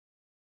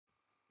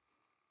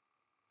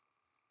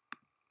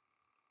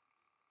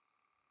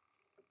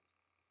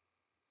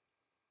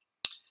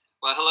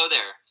Well, hello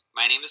there.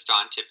 My name is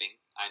Don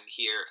Tipping. I'm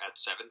here at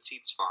Seven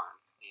Seeds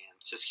Farm and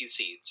Siskiyou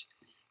Seeds,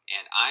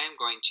 and I am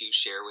going to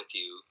share with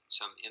you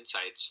some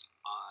insights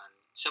on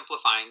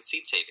simplifying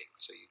seed saving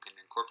so you can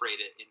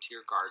incorporate it into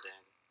your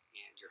garden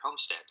and your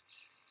homestead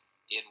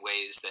in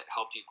ways that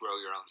help you grow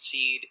your own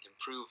seed,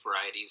 improve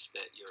varieties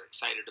that you're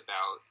excited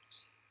about,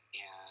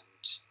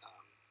 and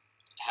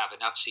have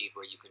enough seed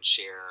where you can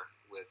share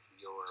with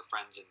your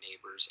friends and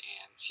neighbors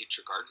and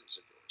future gardens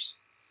of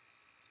yours.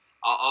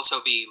 I'll also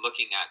be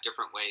looking at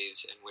different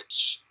ways in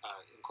which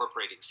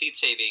incorporating seed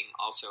saving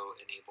also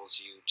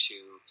enables you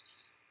to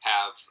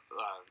have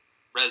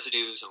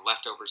residues and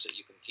leftovers that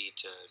you can feed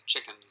to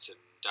chickens and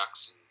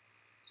ducks and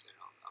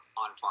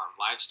on-farm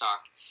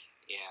livestock,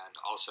 and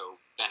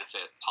also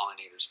benefit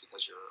pollinators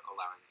because you're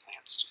allowing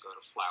plants to go to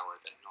flower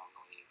that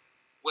normally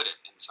wouldn't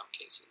in some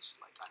cases,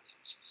 like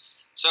onions.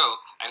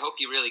 So I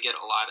hope you really get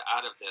a lot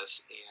out of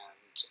this,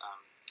 and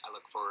I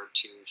look forward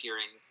to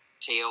hearing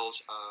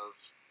tales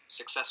of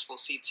successful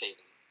seed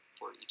saving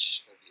for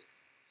each of you.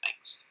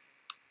 Thanks.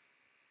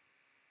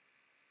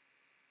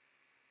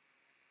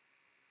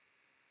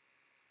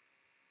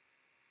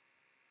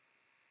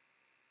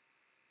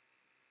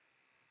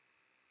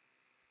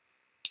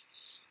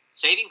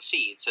 Saving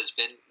seeds has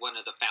been one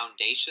of the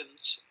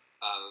foundations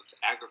of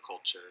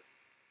agriculture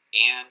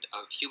and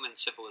of human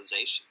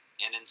civilization.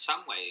 And in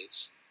some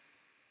ways,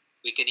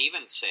 we can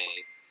even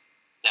say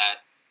that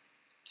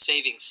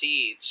saving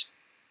seeds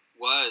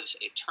was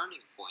a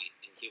turning point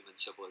in human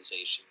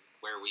civilization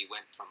where we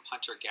went from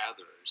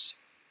hunter-gatherers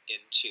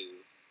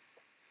into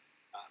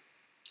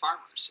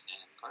farmers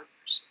and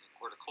gardeners and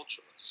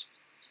horticulturalists.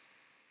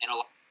 And a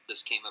lot of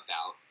this came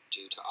about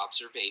due to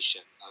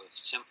observation of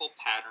simple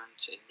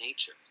patterns in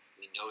nature.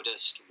 We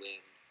noticed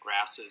when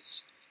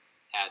grasses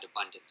had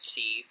abundant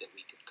seed that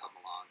we could come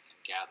along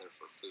and gather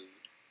for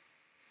food.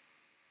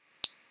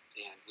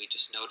 And we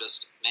just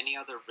noticed many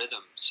other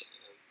rhythms,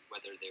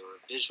 whether they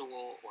were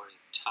visual or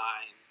in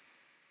time,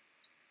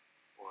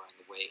 or in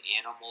the way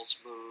animals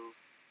moved,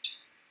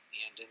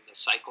 and in the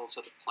cycles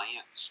of the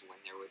plants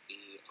when there would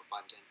be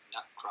abundant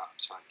nut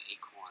crops on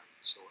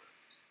acorns or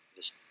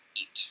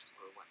mesquite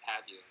or what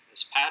have you. And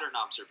this pattern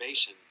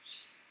observation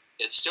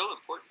is still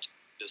important to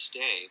this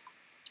day,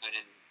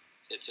 and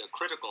it's a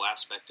critical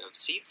aspect of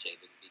seed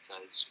saving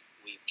because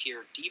we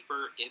peer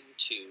deeper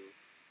into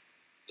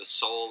the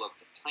soul of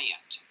the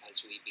plant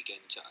as we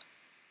begin to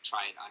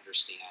try and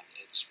understand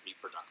its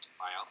reproductive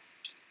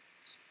biology.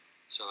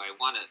 So I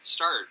want to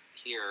start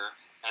here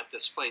at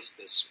this place,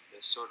 this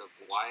sort of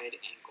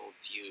wide-angle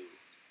view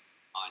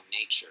on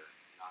nature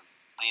and on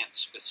plants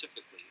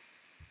specifically,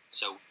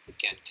 so we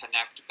can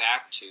connect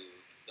back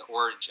to the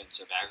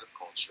origins of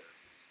agriculture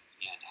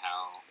and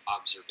how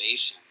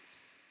observation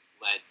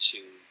led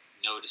to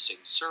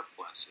noticing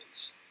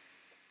surpluses,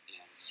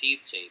 and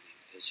seed saving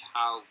is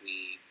how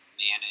we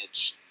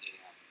manage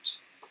and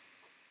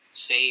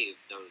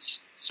save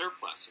those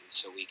surpluses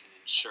so we can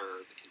ensure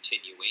the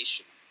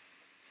continuation.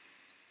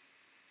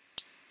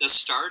 This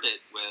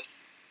started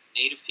with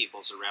native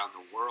peoples around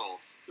the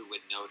world who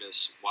would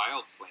notice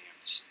wild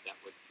plants that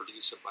would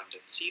produce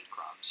abundant seed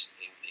crops,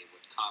 and they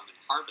would come and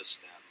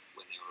harvest them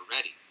when they were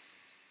ready.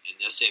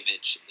 And this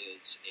image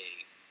is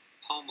a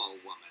Pomo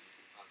woman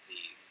of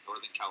the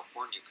Northern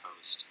California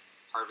coast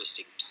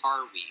harvesting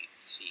tarweed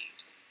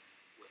seed.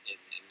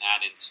 In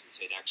that instance,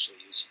 they'd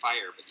actually use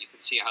fire, but you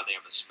can see how they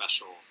have a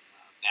special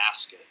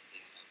basket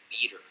and a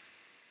beater,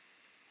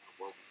 a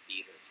woven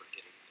beater for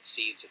getting the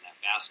seeds in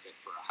that basket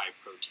for a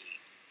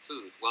high-protein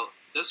food. Well,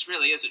 this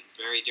really isn't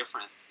very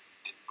different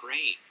than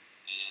grain,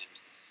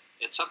 and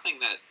it's something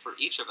that for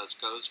each of us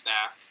goes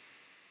back,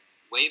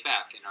 way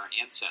back in our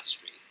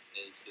ancestry,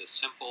 is the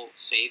simple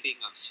saving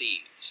of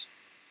seeds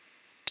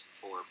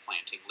for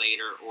planting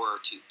later or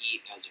to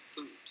eat as a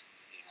food.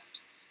 And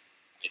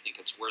I think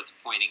it's worth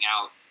pointing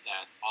out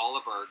that all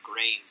of our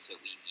grains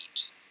that we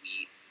eat,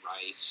 wheat,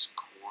 rice,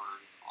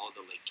 corn, all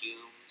the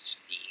legumes,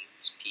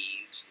 beans,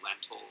 peas,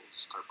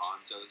 lentils,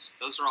 garbanzos,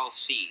 those are all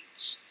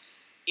seeds.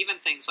 Even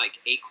things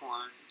like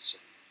acorns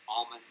and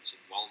almonds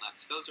and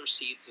walnuts, those are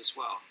seeds as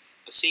well.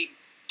 A seed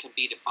can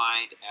be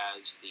defined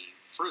as the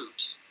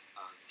fruit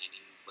of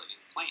any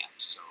living plant.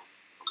 So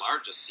the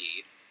largest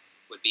seed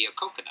would be a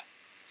coconut.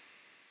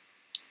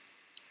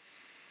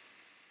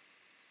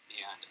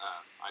 And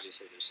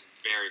obviously there's some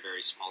very,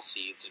 very small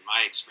seeds. In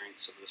my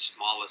experience, some of the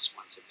smallest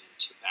ones have been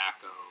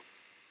tobacco,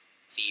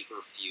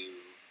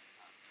 feverfew,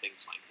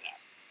 things like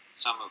that.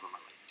 Some of them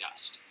are like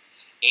dust.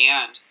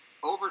 And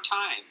over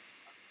time,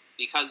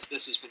 because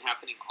this has been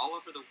happening all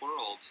over the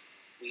world,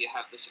 we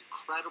have this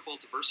incredible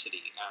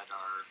diversity at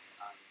our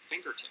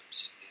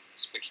fingertips. And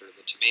this picture of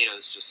the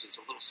tomatoes just is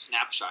a little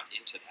snapshot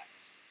into that.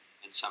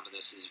 And some of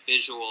this is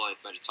visual,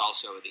 but it's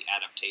also the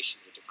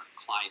adaptation to different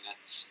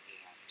climates and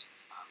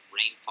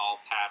rainfall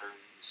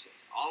patterns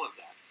and all of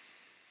that.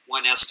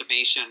 One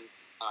estimation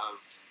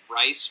of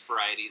rice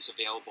varieties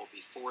available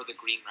before the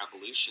Green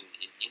Revolution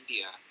in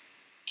India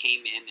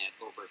came in at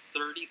over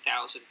 30,000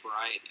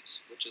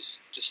 varieties, which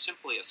is just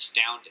simply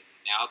astounding.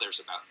 Now there's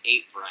about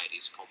 8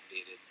 varieties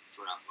cultivated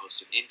throughout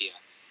most of India,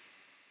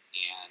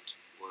 and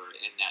we're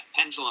in that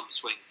pendulum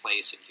swing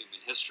place in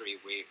human history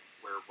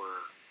where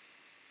we're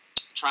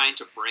trying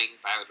to bring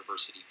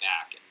biodiversity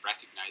back and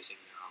recognizing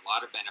there are a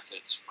lot of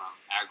benefits from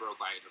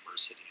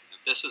agrobiodiversity. And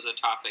if this is a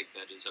topic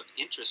that is of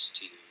interest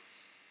to you,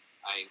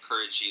 I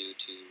encourage you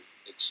to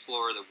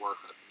explore the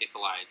work of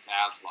Nikolai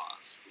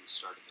Vavilov, who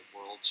started the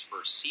world's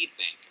first seed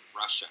bank in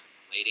Russia in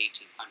the late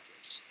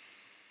 1800s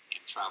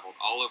and traveled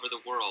all over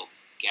the world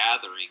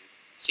gathering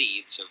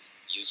seeds of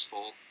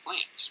useful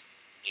plants.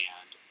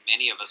 And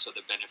many of us are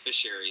the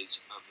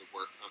beneficiaries of the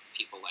work of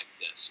people like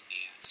this.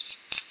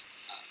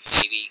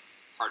 And maybe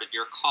part of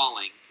your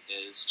calling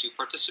is to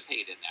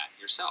participate in that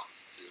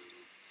yourself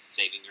through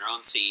saving your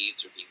own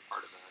seeds or being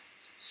part of a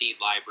seed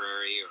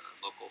library or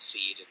local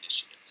seed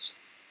initiatives.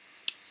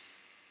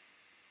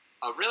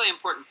 A really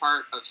important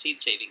part of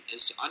seed saving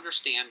is to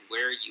understand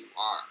where you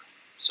are.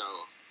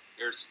 So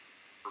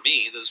for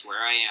me, this is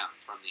where I am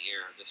from the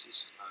air. This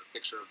is a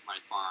picture of my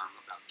farm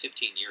about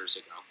 15 years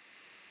ago.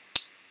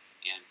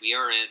 And we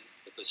are in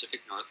the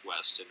Pacific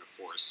Northwest in a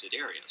forested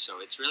area.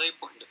 So it's really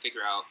important to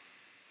figure out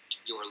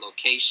your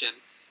location.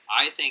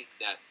 I think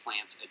that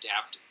plants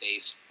adapt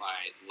based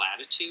by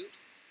latitude.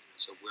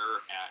 So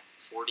we're at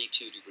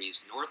 42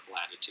 degrees north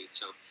latitude.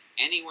 So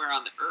anywhere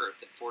on the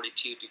earth at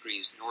 42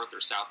 degrees north or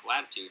south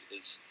latitude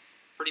is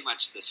pretty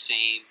much the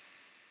same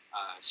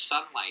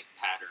sunlight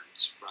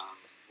patterns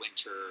from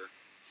winter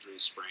through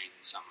spring,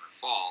 summer,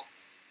 fall,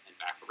 and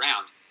back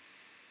around.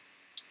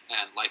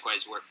 And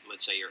likewise,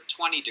 let's say you're at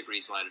 20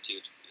 degrees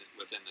latitude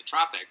within the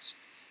tropics,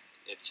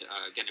 it's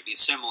going to be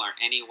similar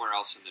anywhere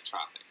else in the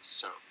tropics.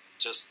 So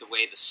just the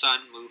way the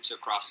sun moves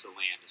across the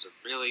land is a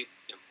really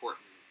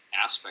important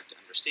aspect to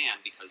understand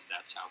because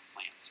that's how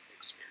plants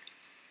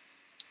experience.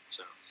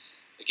 So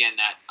again,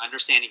 that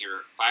understanding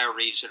your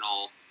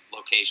bioregional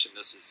location.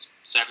 This is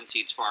Seven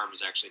Seeds Farm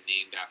is actually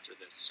named after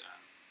this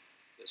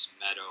this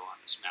meadow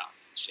on this mountain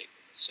in the shape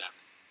of a 7.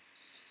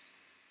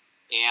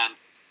 And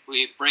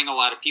we bring a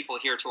lot of people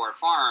here to our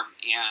farm,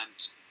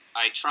 and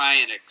I try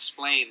and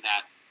explain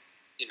that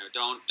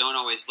don't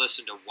always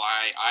listen to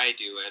why I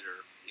do it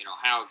or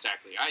how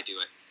exactly I do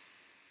it,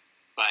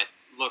 but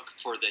look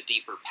for the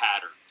deeper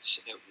patterns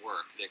at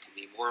work that can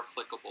be more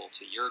applicable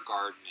to your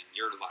garden and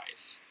your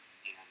life.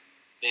 And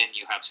then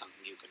you have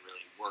something you can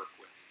really work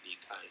with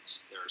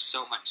because there are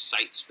so much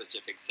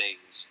site-specific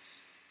things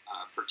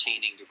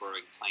pertaining to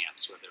growing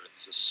plants, whether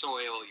it's the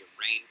soil, your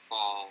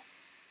rainfall,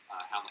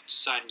 how much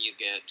sun you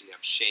get, do you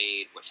have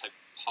shade, what type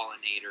of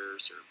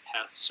pollinators or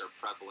pests are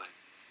prevalent,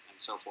 and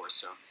so forth.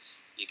 So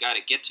you got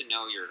to get to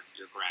know your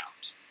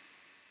ground.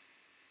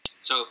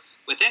 So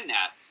within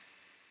that,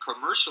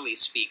 commercially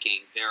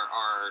speaking, there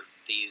are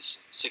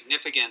these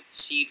significant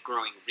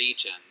seed-growing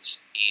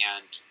regions,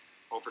 and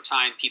over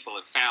time people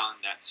have found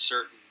that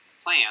certain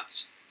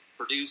plants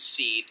produce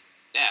seed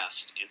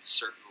best in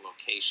certain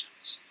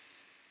locations.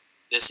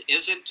 This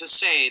isn't to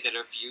say that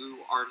if you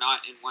are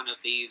not in one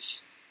of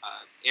these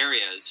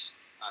areas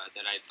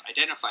that I've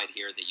identified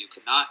here that you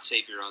cannot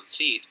save your own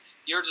seed.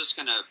 You're just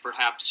going to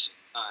perhaps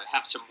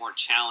have some more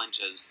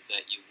challenges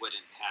that you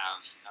wouldn't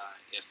have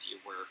if you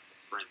were,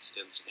 for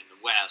instance, in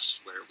the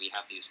West, where we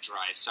have these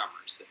dry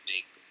summers that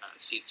make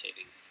seed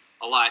saving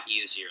a lot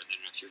easier than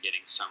if you're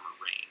getting summer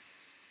rain.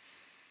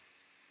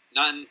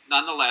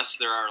 Nonetheless,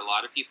 there are a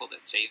lot of people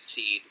that save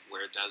seed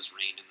where it does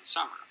rain in the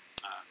summer.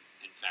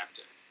 In fact,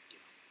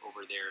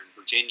 over there in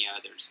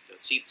Virginia, there's the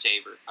Seed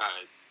Saver,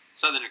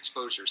 Southern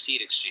Exposure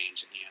Seed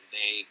Exchange, and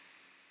they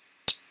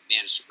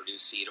managed to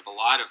produce seed of a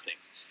lot of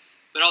things.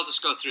 But I'll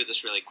just go through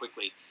this really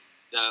quickly.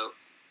 The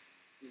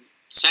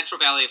Central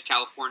Valley of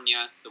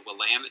California, the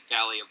Willamette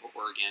Valley of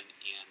Oregon,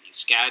 and the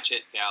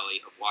Skagit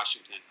Valley of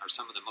Washington are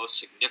some of the most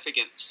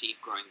significant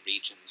seed-growing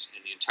regions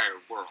in the entire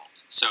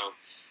world. So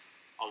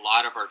a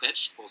lot of our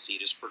vegetable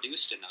seed is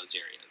produced in those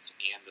areas,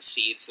 and the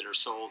seeds that are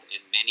sold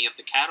in many of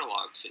the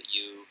catalogs that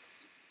you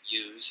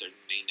use and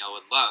may know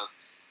and love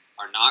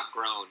are not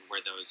grown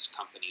where those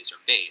companies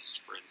are based.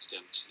 For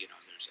instance,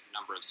 there's a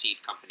number of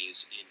seed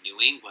companies in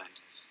New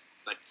England,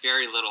 but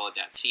very little of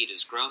that seed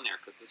is grown there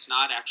because it's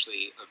not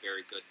actually a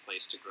very good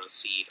place to grow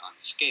seed on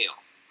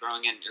scale.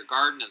 Growing in your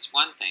garden is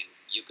one thing.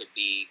 You could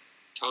be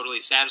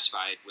totally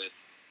satisfied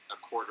with a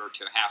quarter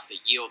to half the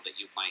yield that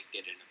you might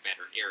get in a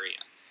better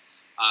area.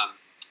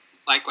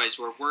 Likewise,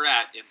 where we're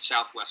at in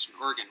southwestern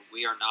Oregon,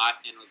 we are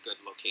not in a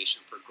good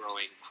location for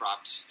growing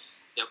crops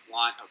that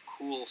want a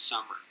cool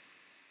summer.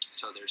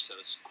 So there's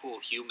those cool,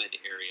 humid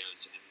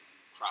areas and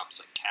crops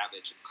like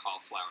cabbage and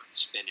cauliflower and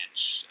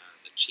spinach,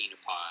 the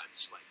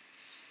chenopod's like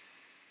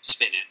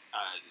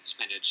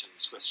spinach and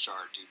Swiss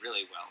chard do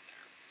really well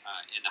there.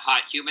 In the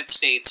hot, humid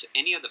states,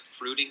 any of the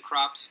fruiting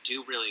crops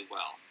do really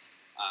well.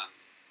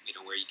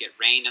 Where you get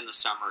rain in the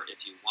summer,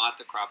 if you want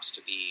the crops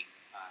to be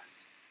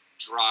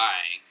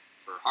dry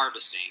for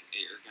harvesting,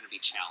 you're going to be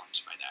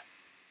challenged by that.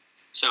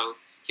 So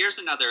here's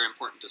another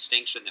important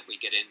distinction that we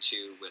get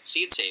into with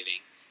seed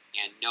saving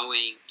and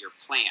knowing your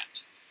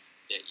plant.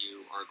 that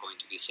you are going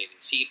to be saving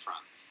seed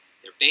from.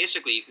 They're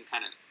basically, you can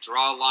kind of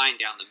draw a line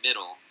down the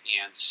middle,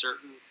 and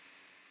certain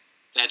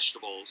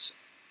vegetables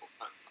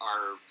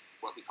are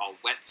what we call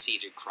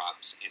wet-seeded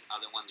crops, and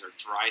other ones are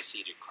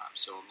dry-seeded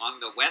crops. So among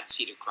the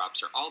wet-seeded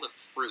crops are all the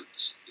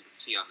fruits you can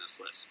see on this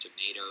list: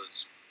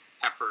 tomatoes,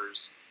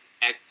 peppers,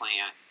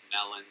 eggplant,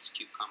 melons,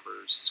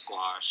 cucumbers,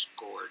 squash,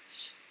 gourd.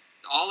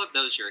 All of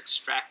those, you're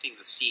extracting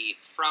the seed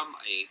from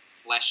a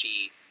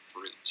fleshy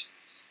fruit.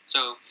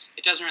 So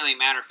it doesn't really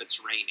matter if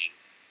it's raining.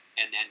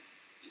 And then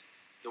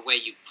the way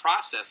you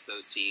process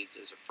those seeds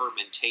is a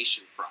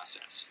fermentation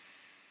process.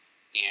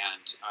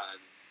 And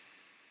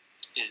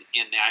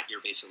in that,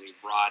 you're basically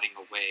rotting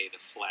away the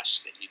flesh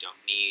that you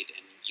don't need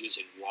and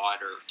using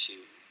water to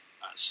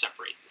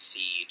separate the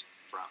seed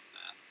from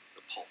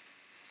the pulp.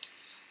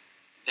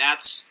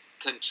 That's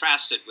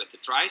contrasted with the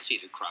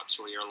dry-seeded crops,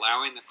 where you're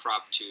allowing the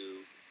crop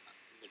to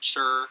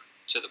mature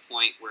to the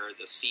point where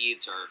the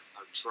seeds are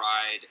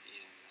dried,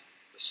 and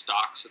the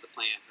stalks of the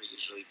plant are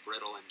usually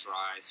brittle and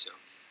dry. So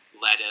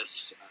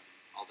lettuce,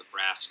 all the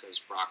brassicas,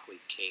 broccoli,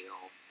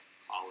 kale,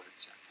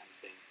 collards, that kind of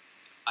thing.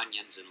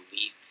 Onions and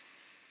leek,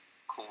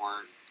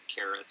 corn,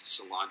 carrots,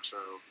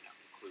 cilantro, that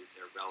include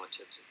their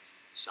relatives of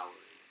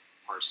celery,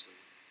 parsley,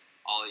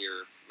 all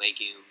your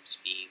legumes,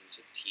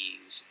 beans, and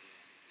peas, and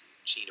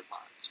chinna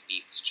pods,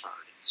 beets,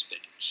 chard, and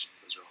spinach.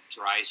 Those are all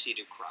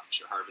dry-seeded crops.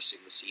 You're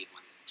harvesting the seed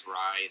when they're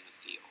dry in the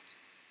field.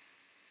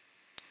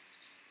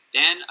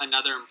 Then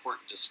another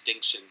important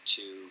distinction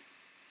to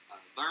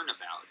learn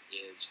about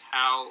is,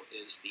 how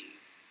is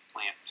the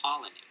plant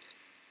pollinated?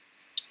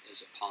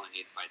 Is it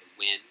pollinated by the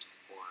wind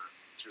or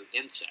through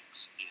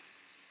insects? And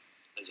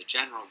as a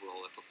general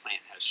rule, if a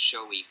plant has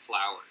showy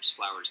flowers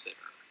that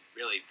are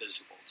really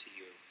visible to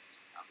you,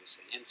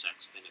 obviously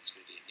insects, then it's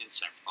going to be an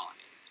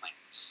insect-pollinated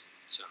plant.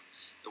 So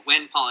the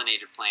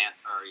wind-pollinated plant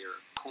are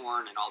your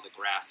corn and all the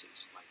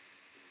grasses, like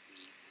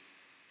wheat and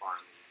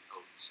barley and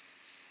oats.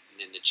 And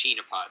then the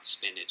chinna pods,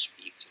 spinach,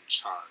 beets, and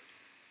chard.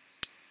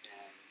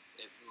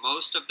 And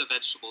most of the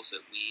vegetables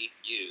that we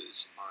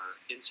use are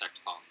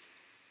insect-pollinated.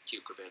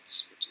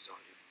 Cucurbits, which is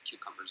all your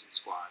cucumbers and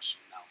squash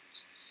and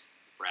melons.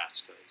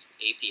 Brassicas,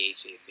 the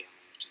Apiaceae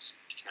family, which is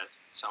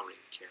celery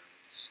and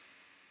carrots,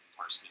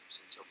 parsnips,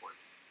 and so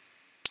forth.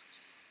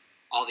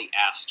 All the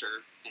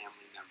aster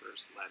family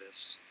members,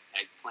 lettuce,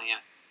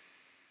 eggplant,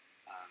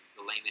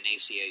 the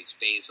Laminaceae,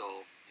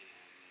 basil, and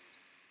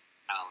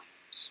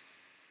alliums.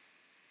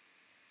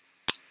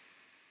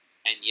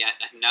 And yet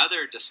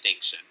another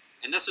distinction,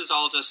 and this is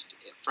all just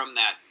from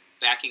that,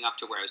 backing up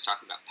to where I was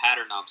talking about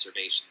pattern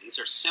observation. These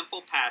are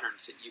simple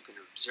patterns that you can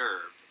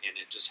observe, and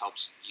it just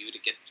helps you to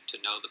get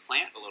to know the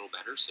plant a little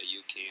better so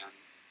you can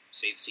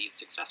save seed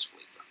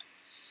successfully from it.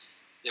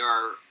 There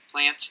are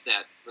plants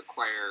that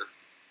require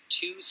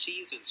 2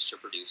 seasons to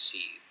produce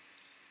seed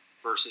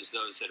versus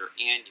those that are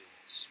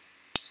annuals.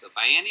 So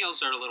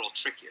biennials are a little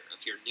trickier.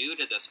 If you're new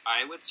to this,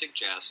 I would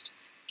suggest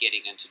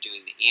getting into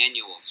doing the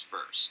annuals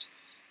first,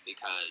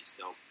 because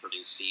they'll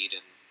produce seed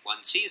in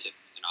 1 season,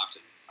 and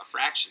often a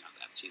fraction of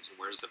that season,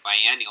 whereas the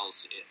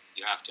biennials,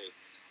 you have to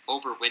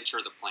overwinter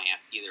the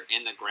plant either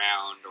in the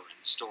ground or in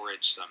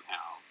storage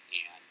somehow,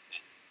 and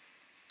then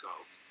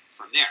go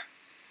from there.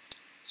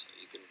 So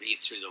you can read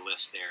through the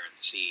list there and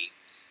see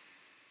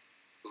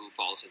who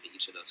falls into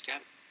each of those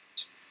categories.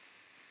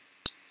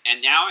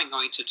 And now I'm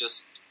going to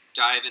just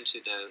dive into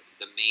the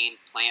main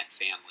plant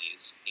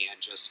families and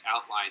just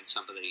outline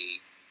some of the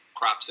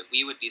crops that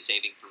we would be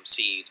saving from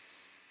seed,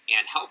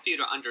 and help you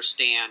to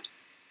understand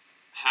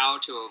how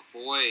to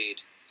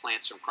avoid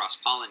plants from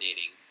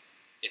cross-pollinating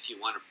if you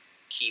want to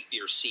keep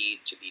your seed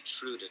to be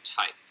true to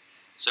type.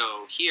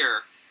 So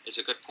here is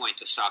a good point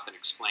to stop and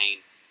explain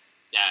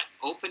that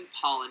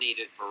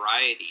open-pollinated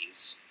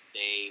varieties,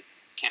 they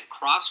can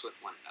cross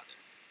with one another.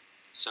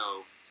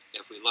 So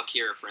if we look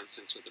here, for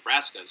instance, with the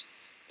brassicas,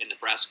 in the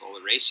Brassica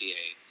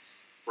oleracea,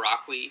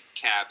 broccoli,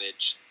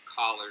 cabbage,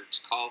 collards,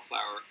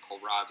 cauliflower,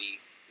 kohlrabi,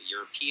 the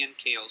European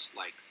kales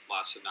like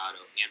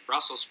lacinato, and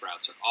Brussels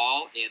sprouts are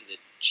all in the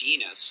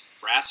genus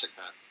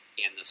Brassica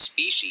and the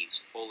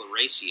species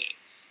Oleracea.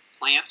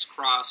 Plants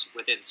cross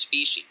within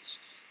species,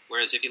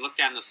 whereas if you look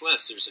down this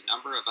list, there's a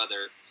number of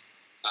other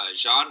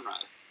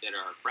genera that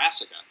are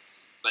Brassica,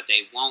 but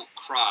they won't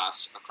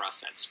cross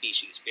across that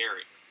species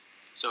barrier.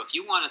 So if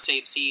you want to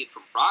save seed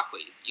from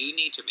broccoli, you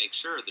need to make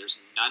sure there's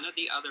none of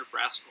the other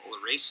Brassica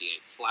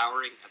oleracea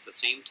flowering at the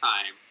same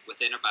time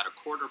within about a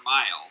quarter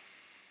mile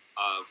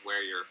of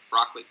where your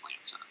broccoli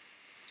plants are.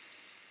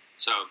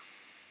 So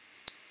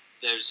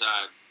there's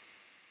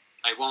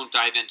I won't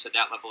dive into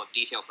that level of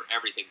detail for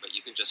everything, but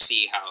you can just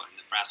see how in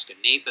the Brassica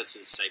napus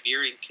is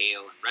Siberian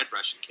kale and red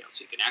Russian kale,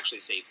 so you can actually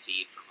save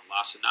seed from a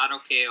lacinato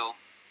kale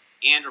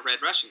and a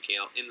red Russian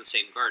kale in the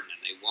same garden,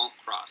 and they won't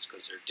cross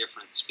because they're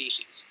different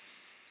species.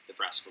 The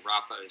Brassica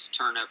rapa is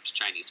turnips,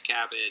 Chinese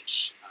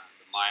cabbage,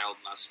 the mild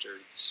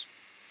mustards,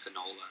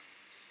 canola.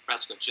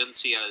 Brassica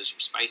juncea is your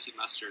spicy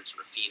mustards,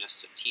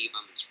 Raphinus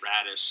sativum is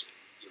radish, and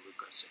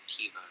Euruca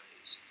sativa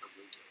is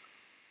arugula.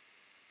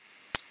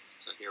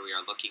 So here we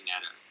are looking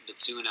at a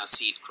Mitsuna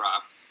seed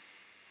crop.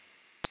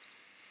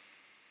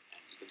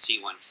 can see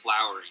one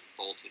flowering,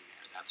 bolting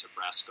there. That's a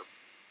brassica.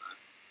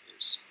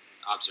 Here's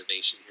an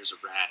observation. Here's a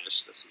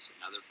radish. This is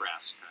another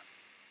brassica.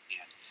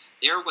 And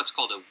they're what's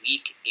called a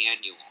weak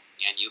annual.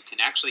 And you can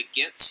actually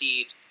get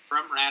seed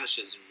from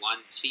radishes in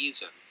one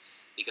season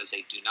because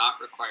they do not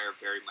require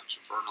very much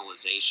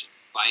vernalization.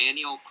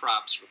 Biennial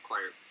crops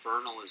require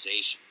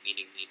vernalization,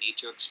 meaning they need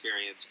to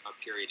experience a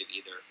period of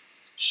either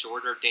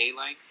shorter day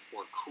length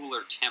or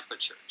cooler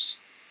temperatures.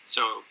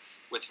 So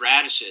with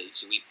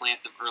radishes, we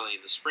plant them early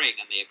in the spring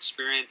and they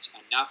experience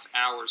enough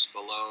hours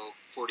below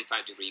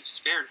 45 degrees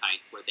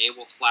Fahrenheit where they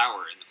will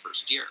flower in the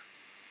first year.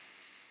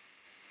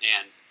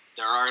 And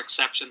there are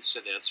exceptions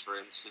to this. For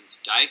instance,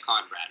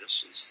 daikon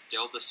radish is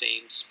still the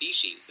same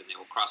species and they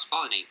will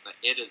cross-pollinate, but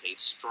it is a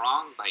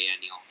strong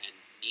biennial and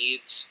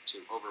needs to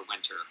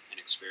overwinter and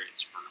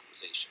experience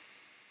vernalization.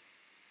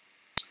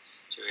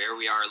 So here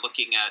we are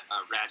looking at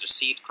a radish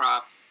seed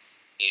crop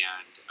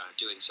and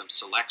doing some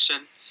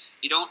selection.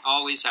 You don't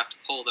always have to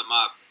pull them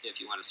up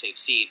if you want to save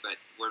seed, but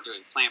we're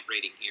doing plant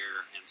breeding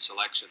here and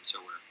selection, so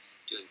we're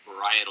doing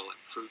varietal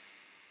improvement.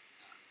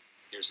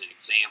 Here's an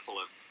example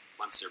of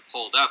once they're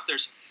pulled up.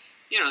 There's,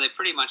 they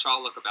pretty much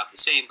all look about the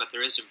same, but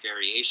there is some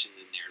variation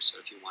in there. So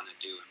if you want to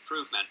do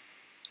improvement,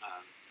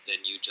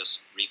 then you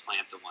just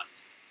replant the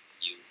ones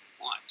you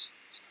want.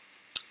 So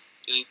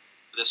doing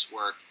this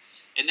work,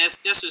 and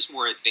this is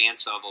more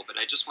advanced level, but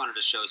I just wanted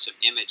to show some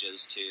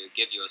images to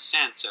give you a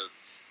sense of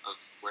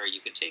where you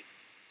could take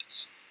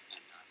this.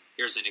 And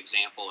here's an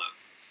example of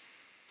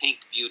pink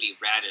beauty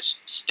radish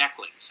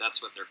stecklings.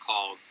 That's what they're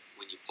called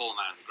when you pull them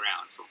out of the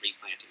ground for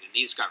replanting. And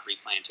these got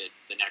replanted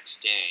the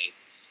next day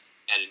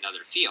at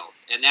another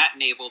field. And that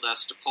enabled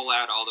us to pull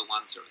out all the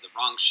ones that were the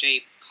wrong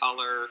shape,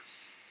 color,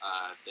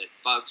 that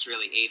bugs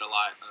really ate a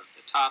lot of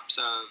the tops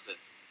of, and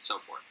so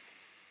forth.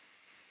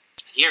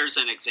 Here's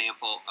an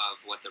example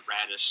of what the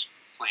radish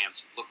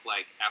plants look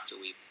like after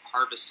we've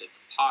harvested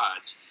the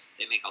pods.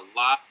 They make a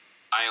lot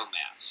of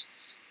biomass.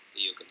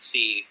 You can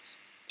see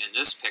in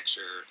this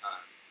picture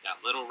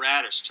that little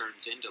radish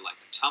turns into like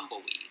a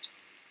tumbleweed.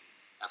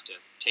 Have to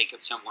take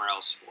it somewhere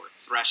else for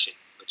threshing,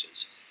 which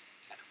is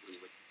kind of, we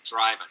would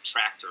drive a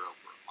tractor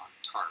over on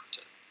a tarp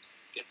to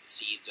get the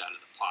seeds out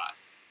of the pod.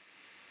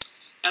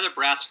 Another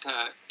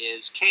brassica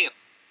is kale,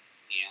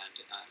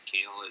 and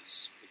kale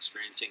is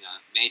experiencing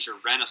a major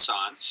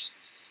renaissance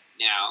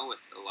now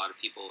with a lot of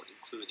people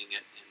including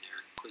it in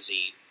their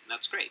cuisine, and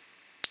that's great.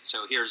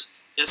 So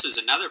this is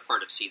another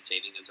part of seed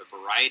saving, is a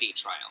variety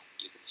trial.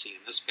 You can see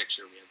in this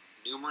picture we have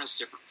numerous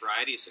different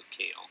varieties of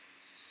kale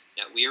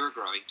that we are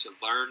growing to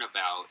learn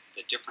about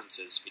the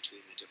differences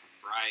between the different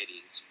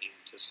varieties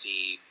and to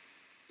see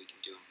if we can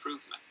do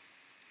improvement.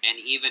 And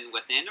even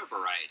within a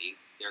variety,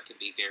 there can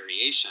be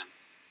variation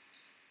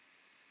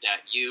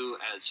that you,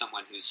 as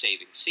someone who's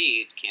saving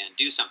seed, can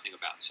do something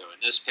about. So in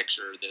this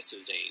picture, this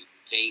is a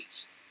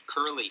Vates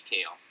curly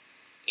kale,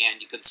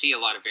 and you can see a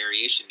lot of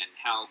variation in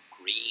how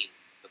green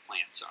the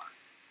plants are.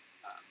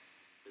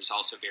 There's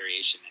also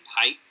variation in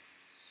height,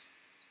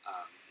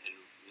 and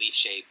leaf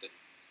shape, and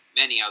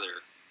many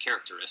other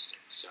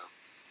characteristics. So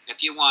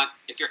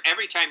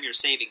every time you're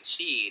saving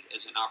seed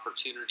is an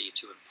opportunity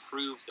to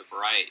improve the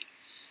variety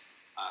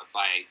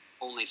by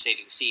only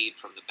saving seed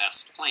from the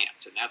best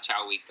plants, and that's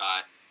how we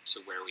got to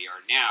where we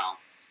are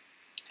now,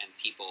 and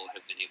people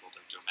have been able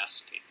to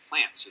domesticate the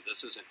plants. So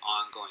this is an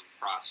ongoing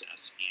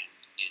process, and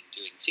in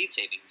doing seed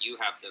saving, you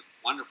have the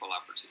wonderful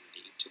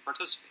opportunity to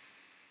participate.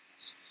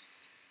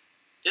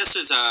 This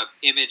is an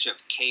image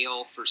of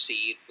kale for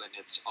seed when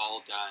it's all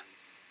done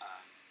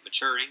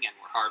maturing and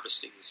we're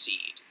harvesting the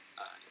seed.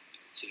 You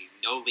can see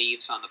no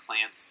leaves on the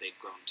plants. They've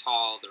grown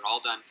tall. They're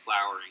all done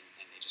flowering,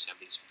 and they just have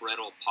these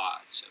brittle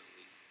pods. So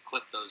we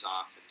clip those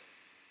off into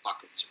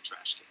buckets or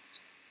trash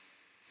cans.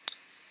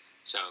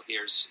 So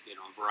here's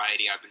a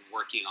variety I've been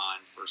working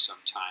on for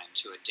some time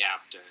to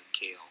adapt a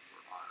kale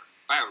for our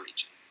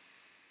bioregion.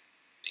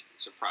 Making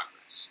some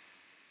progress.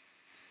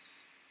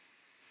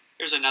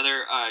 Here's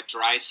another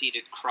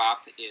dry-seeded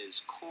crop is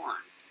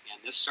corn,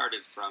 and this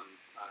started from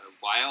a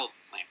wild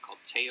plant called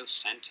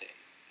teosinte,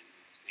 and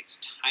it makes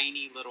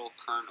tiny little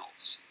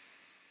kernels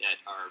that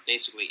are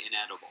basically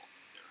inedible.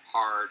 They're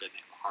hard and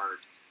they have a hard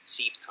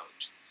seed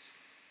coat.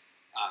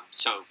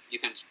 So you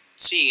can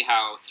see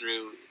how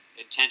through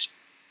intentional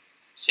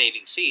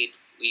saving seed,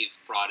 we've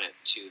brought it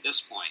to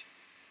this point.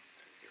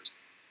 Here's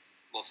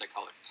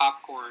multicolored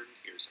popcorn,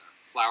 here's a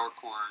flower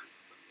corn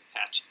from the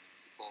Apache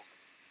people.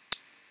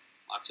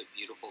 Lots of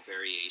beautiful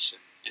variation.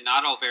 And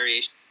not all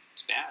variation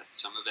is bad.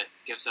 Some of it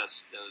gives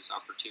us those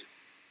opportunities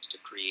to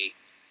create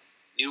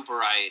new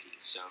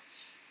varieties. So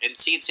in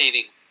seed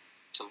saving,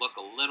 to look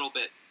a little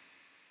bit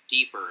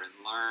deeper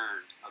and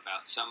learn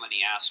about so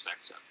many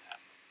aspects of that.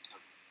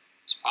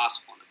 It's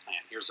possible in the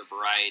plant. Here's a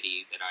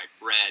variety that I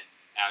bred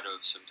out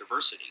of some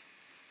diversity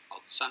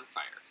called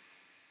Sunfire.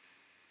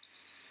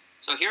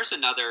 So here's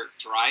another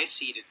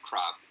dry-seeded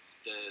crop.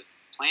 The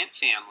plant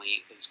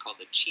family is called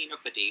the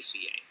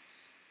Chenopodiaceae.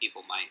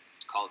 People might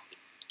call it the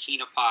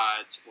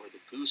chenopods or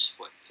the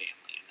goosefoot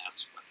family, and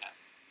that's what that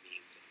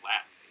means in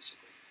Latin,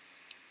 basically.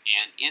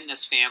 And in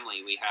this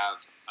family, we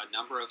have a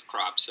number of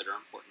crops that are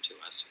important to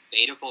us.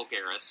 Beta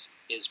vulgaris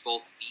is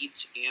both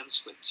beets and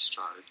Swiss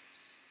chard.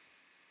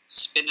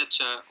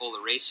 Spinaca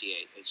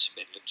oleracea is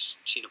spinach.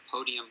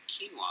 Chenopodium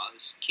quinoa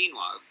is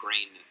quinoa, a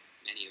grain that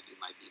many of you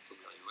might be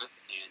familiar with.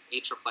 And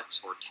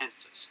Atriplex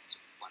hortensis, it's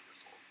a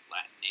wonderful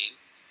Latin name,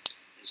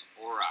 is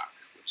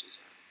auroch, which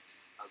is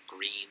a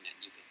green that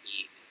you can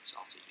eat. It's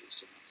also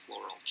used in the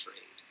floral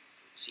trade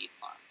in seed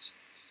pods.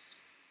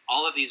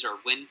 All of these are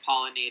wind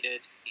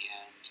pollinated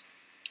and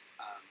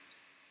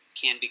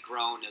can be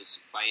grown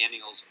as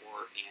biennials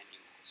or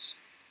annuals.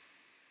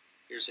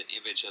 Here's an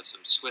image of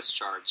some Swiss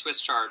chard.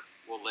 Swiss chard,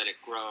 we'll let it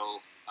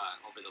grow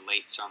over the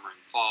late summer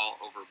and fall,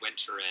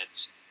 overwinter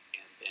it,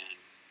 and then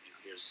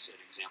here's an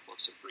example of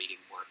some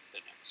breeding work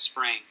the next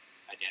spring,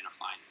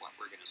 identifying what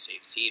we're going to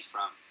save seed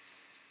from,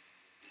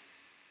 and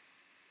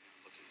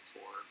looking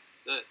for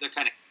the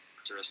kind of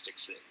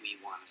characteristics that we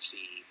want to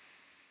see.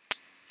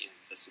 And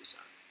this is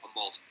a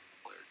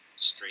multicolored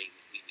strain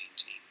that we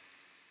maintain.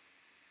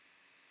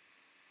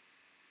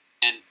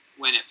 And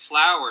when it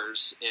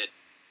flowers, it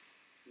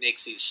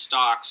makes these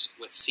stalks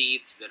with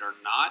seeds that are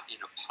not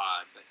in a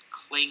pod but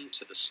cling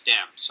to the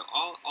stem. So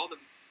all the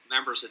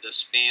members of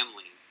this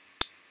family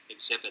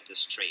exhibit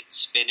this trait.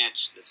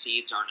 Spinach, the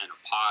seeds aren't in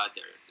a pod,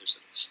 they're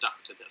sort of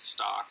stuck to the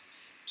stalk.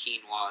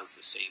 Quinoa is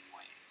the same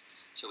way.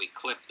 So we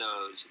clip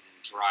those and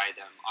then dry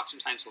them.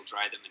 Oftentimes we'll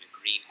dry them in a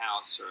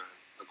greenhouse or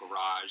a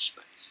garage,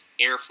 but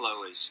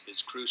airflow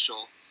is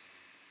crucial,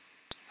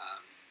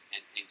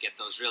 and get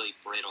those really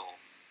brittle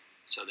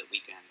so that we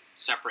can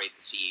separate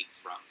the seed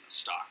from the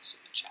stalks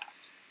and the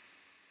chaff.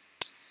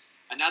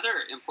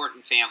 Another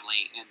important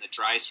family in the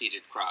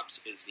dry-seeded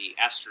crops is the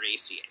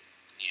Asteraceae,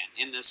 and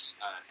in this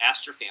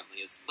aster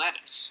family is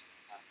lettuce.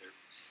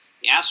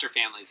 The aster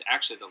family is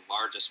actually the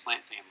largest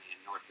plant family in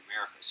North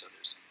America, so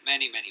there's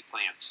many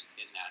plants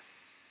in that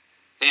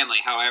family.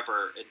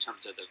 However, in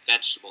terms of the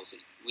vegetables that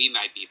we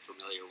might be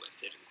familiar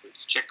with, it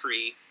includes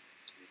chicory,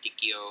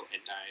 radicchio,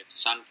 endive,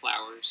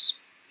 sunflowers,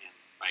 and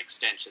by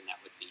extension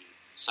that would be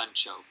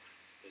sunchoke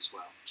as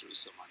well,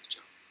 Jerusalem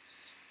artichoke,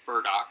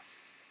 burdock,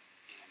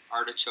 and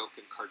artichoke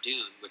and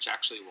cardoon, which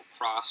actually will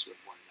cross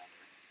with one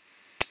another.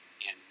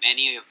 And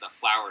many of the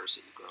flowers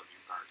that you grow in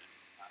your garden,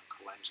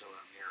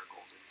 calendula,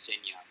 marigold, and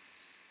zinnia,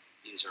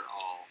 these are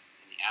all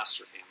in the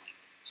aster family.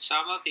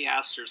 Some of the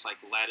asters,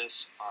 like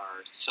lettuce,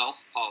 are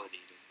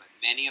self-pollinated, but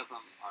many of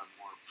them are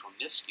more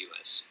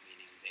promiscuous,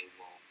 meaning they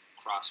will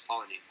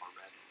cross-pollinate more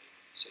readily.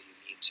 So you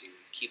need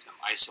to keep them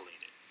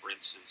isolated. For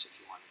instance, if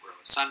you want to grow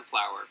a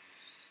sunflower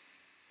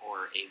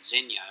or a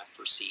zinnia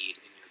for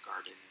seed in your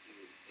garden,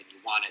 and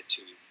you want it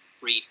to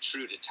breed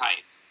true to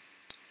type,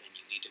 then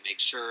you need to make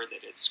sure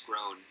that it's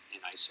grown in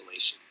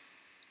isolation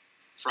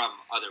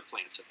from other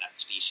plants of that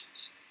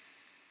species.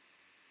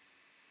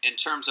 In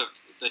terms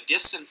of the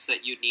distance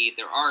that you need,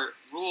 there are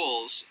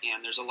rules,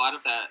 and there's a lot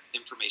of that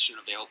information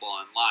available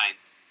online,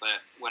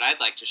 but what I'd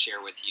like to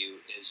share with you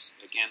is,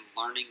 again,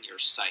 learning your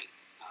site.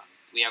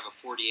 We have a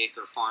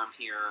 40-acre farm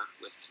here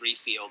with 3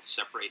 fields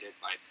separated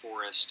by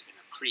forest and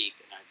a creek,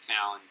 and I've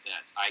found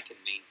that I can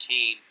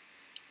maintain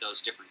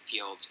those different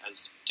fields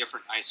as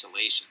different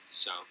isolations.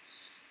 So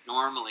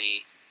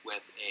normally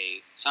with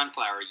a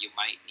sunflower you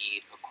might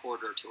need a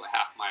quarter to a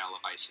half mile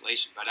of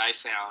isolation, but I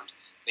found,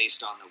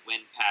 based on the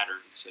wind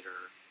patterns that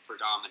are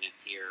predominant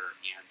here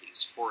and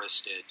these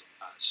forested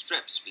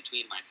strips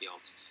between my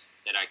fields,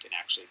 that I can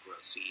actually grow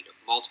seed of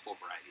multiple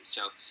varieties.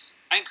 So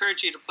I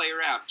encourage you to play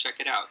around, check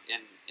it out,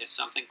 and if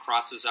something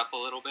crosses up a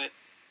little bit,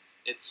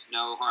 it's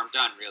no harm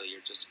done, really.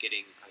 You're just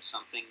getting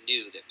something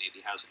new that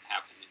maybe hasn't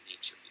happened in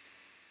nature before.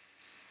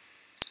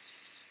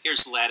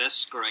 Here's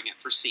lettuce, growing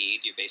it for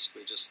seed. You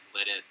basically just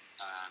let it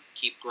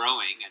keep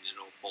growing, and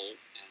it'll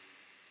bolt and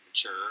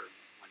mature.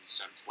 When it's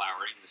done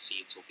flowering, the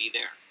seeds will be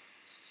there.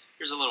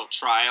 Here's a little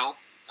trial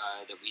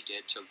that we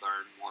did to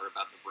learn more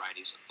about the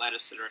varieties of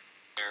lettuce that are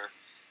there.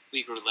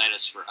 We grew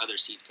lettuce for other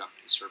seed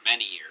companies for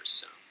many years,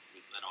 so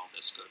we'd let all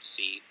this go to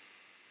seed.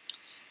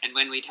 And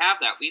when we'd have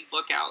that, we'd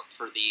look out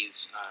for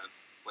these,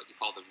 what you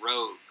call the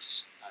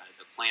rogues,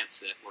 the plants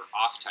that were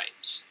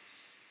off-types.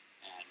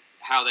 And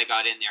how they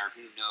got in there,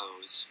 who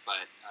knows,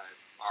 but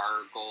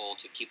our goal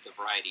to keep the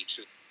variety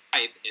true to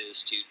type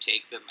is to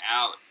take them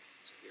out.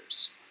 So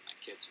here's one of my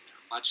kids when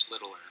they're much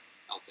littler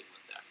helping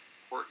with that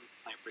important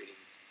plant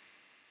breeding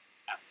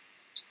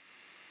effort.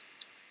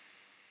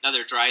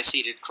 Another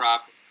dry-seeded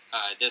crop,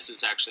 this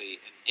is actually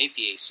an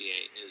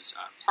Apiaceae, is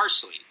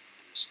parsley.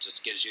 This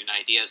just gives you an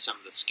idea of some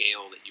of the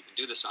scale that you can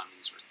do this on.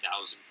 These were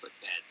 1,000-foot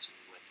beds, and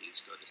we let these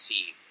go to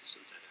seed. This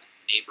was at a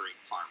neighboring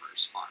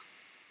farmer's farm.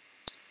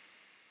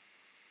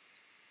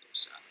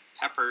 There's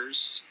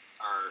peppers.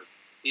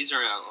 These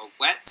are a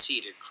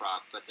wet-seeded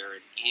crop, but they're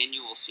an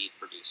annual seed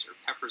producer.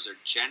 Peppers are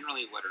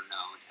generally what are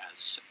known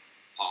as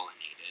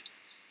pollinated.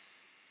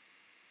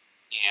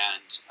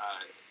 And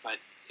but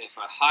if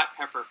a hot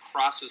pepper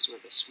crosses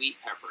with a sweet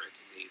pepper, it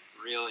can be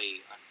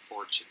really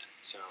unfortunate.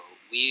 So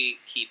we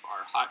keep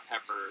our hot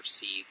pepper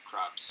seed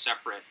crops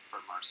separate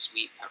from our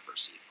sweet pepper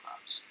seed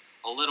crops.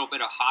 a little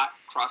bit of hot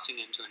crossing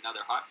into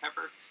another hot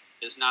pepper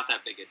is not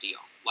that big a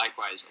deal.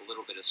 Likewise, a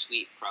little bit of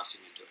sweet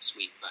crossing into a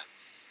sweet, but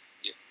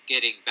you're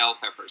getting bell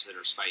peppers that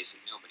are spicy.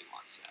 Nobody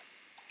wants that,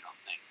 I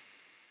don't think.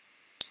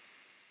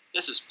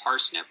 This is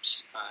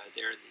parsnips.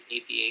 They're in the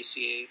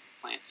Apiaceae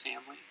plant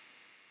family.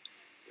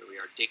 Here we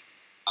are digging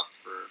up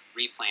for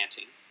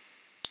replanting.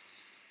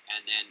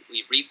 And then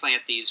we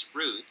replant these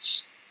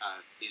roots.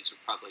 These were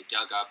probably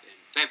dug up in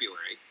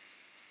February,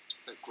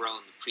 but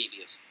grown the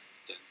previous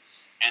season.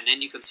 And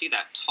then you can see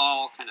that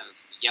tall, kind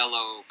of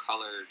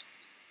yellow-colored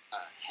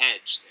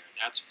hedge there.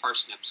 That's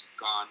parsnips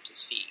gone to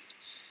seed.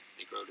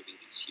 They grow to be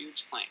these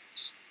huge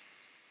plants.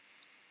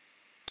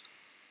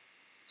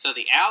 So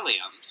the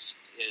alliums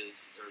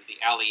or the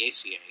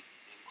Alliaceae,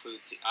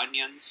 includes the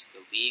onions,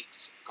 the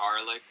leeks,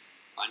 garlic,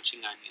 bunching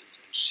onions,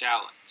 and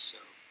shallots. So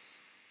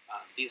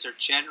these are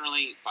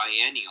generally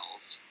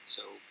biennials.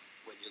 So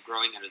when you're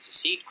growing it as a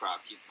seed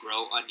crop, you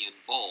grow onion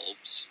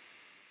bulbs,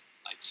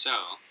 like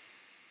so,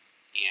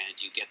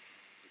 and you get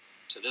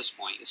to this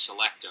point, you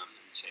select them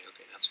and say,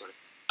 okay, that's what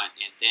I want.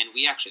 And then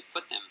we actually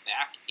put them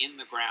back in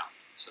the ground.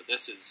 So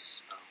this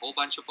is a whole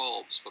bunch of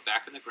bulbs put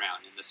back in the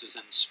ground, and this is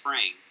in the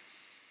spring,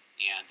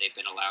 and they've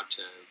been allowed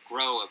to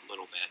grow a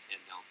little bit,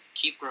 and they'll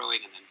keep growing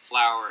and then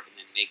flower and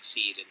then make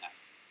seed in that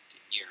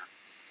year.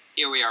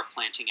 Here we are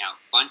planting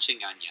out bunching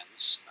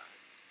onions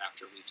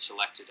after we've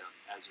selected them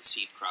as a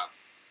seed crop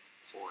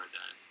for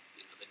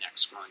the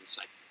next growing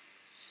cycle.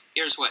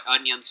 Here's what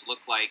onions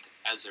look like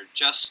as they're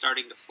just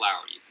starting to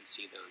flower. You can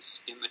see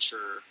those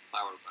immature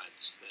flower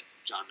buds that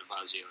John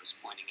Navazio is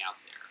pointing out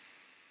there.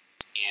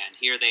 And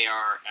here they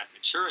are at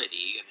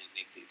maturity, and they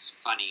make these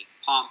funny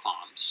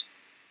pom-poms.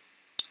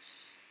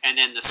 And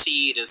then the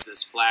seed is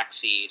this black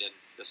seed, and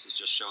this is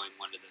just showing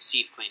one of the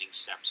seed cleaning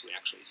steps. We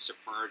actually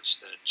submerge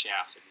the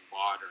chaff in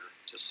water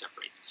to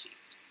separate the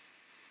seeds.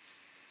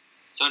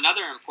 So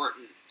another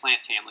important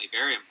plant family,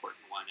 very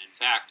important one, in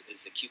fact,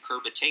 is the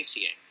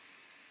Cucurbitaceae.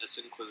 This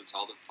includes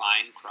all the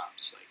vine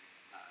crops like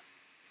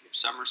your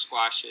summer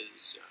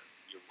squashes,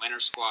 your winter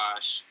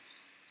squash,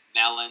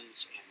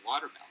 melons, and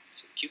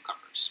watermelons, and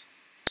cucumbers.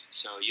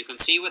 So you can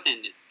see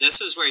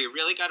this is where you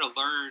really got to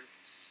learn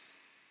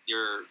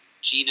your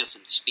genus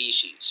and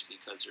species,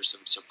 because there's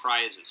some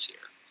surprises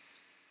here.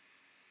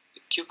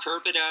 The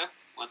Cucurbita,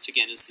 once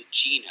again, is the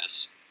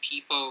genus.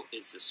 Pepo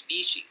is the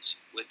species.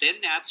 Within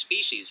that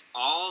species,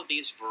 all of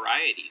these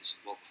varieties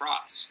will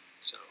cross.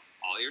 So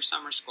all your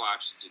summer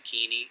squash,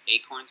 zucchini,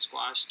 acorn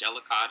squash,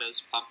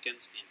 delicatas,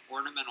 pumpkins, and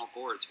ornamental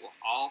gourds will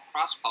all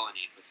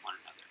cross-pollinate with one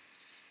another.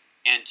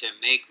 And to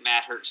make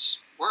matters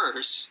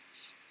worse,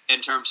 in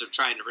terms of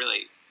trying to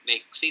really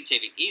make seed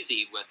saving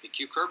easy with the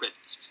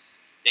cucurbits,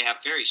 they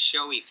have very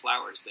showy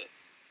flowers that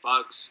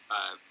bugs,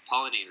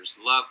 pollinators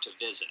love to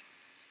visit.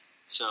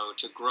 So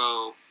to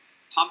grow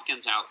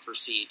pumpkins out for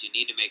seed, you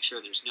need to make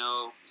sure there's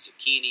no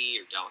zucchini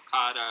or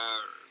delicata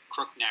or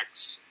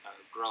crooknecks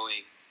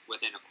growing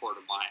within a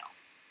quarter mile.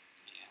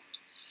 And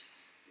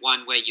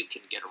one way you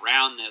can get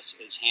around this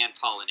is hand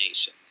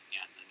pollination,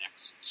 and the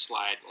next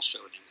slide will show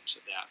an image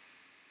of that.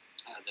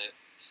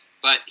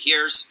 But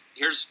here's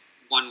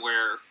one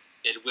where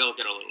it will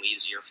get a little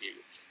easier for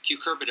you.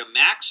 Cucurbita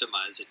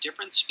maxima is a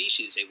different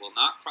species. They will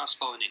not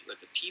cross-pollinate with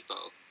the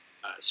pepo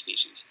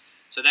species.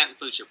 So that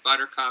includes your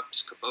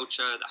buttercups,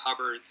 kabocha, the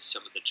Hubbards,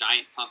 some of the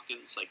giant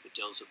pumpkins like the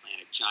Dill's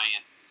Atlantic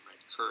Giant and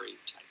red curry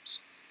types.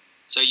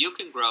 So you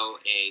can grow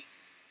a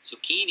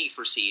zucchini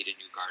for seed in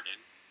your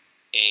garden,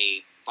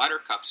 a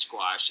buttercup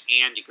squash,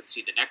 and you can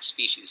see the next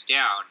species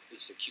down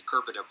is the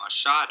Cucurbita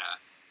machata,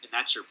 and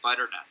that's your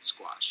butternut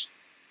squash.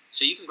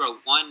 So you can grow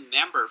one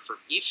member from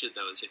each of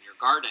those in your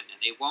garden,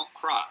 and they won't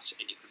cross,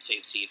 and you can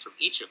save seed from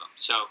each of them.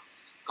 So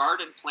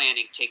garden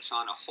planning takes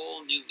on a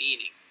whole new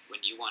meaning when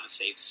you want to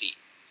save seed.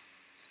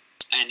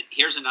 And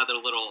here's another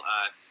little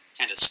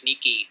kind of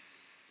sneaky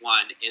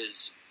one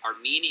is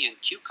Armenian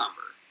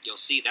cucumber. You'll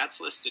see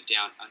that's listed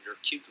down under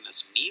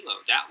Cucumis milo.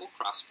 That will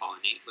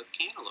cross-pollinate with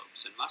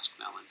cantaloupes and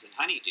muskmelons and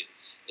honeydew.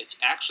 It's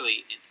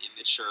actually an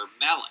immature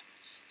melon.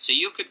 So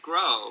you could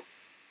grow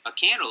a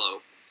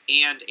cantaloupe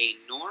and a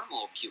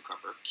normal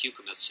cucumber,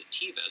 Cucumis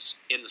sativus,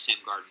 in the same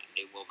garden, and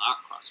they will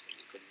not cross. But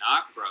you could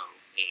not grow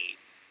a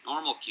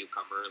normal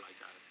cucumber, like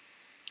a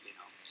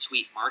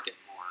sweet market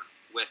more,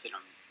 with an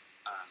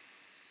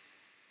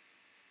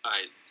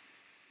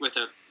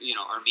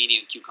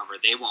Armenian cucumber.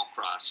 They won't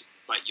cross,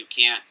 but you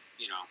can't.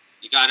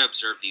 You got to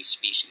observe these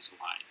species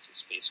lines.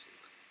 It's basically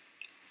what.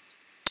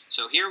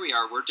 So here we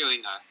are. We're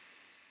doing a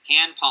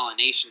hand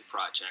pollination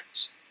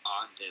project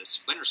on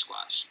this winter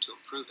squash to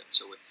improve it.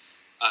 So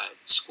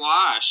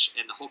squash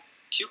and the whole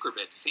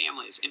cucurbit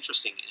family is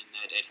interesting in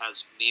that it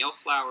has male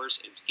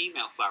flowers and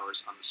female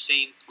flowers on the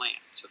same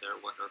plant. So they're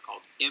what are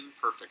called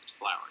imperfect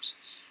flowers.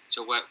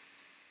 So what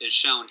is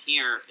shown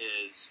here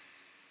is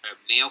a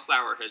male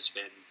flower has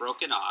been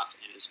broken off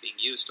and is being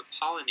used to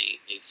pollinate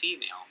a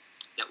female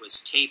that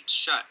was taped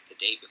shut the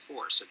day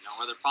before, so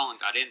no other pollen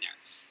got in there.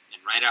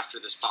 And right after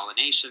this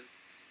pollination,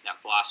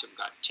 that blossom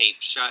got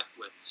taped shut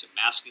with some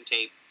masking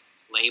tape,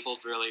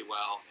 labeled really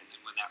well, and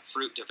then when that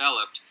fruit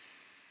developed,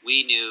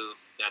 we knew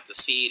that the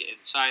seed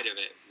inside of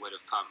it would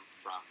have come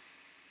from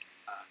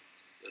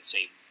the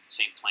same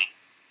plant.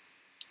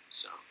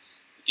 So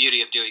the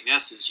beauty of doing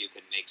this is you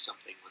can make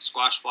something with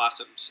squash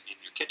blossoms in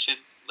your kitchen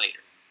later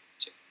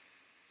too.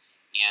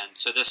 And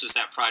so this is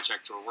that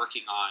project we're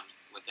working on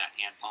with that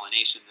hand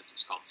pollination. This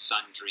is called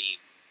Sun Dream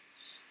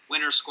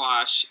winter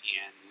squash,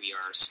 and we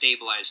are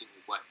stabilizing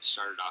what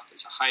started off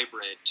as a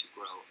hybrid to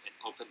grow an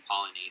open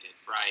pollinated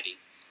variety.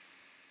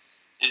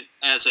 And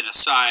as an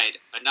aside,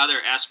 another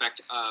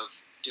aspect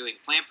of doing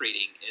plant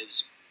breeding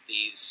is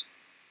these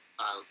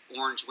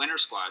orange winter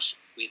squash.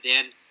 We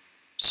then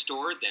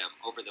stored them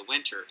over the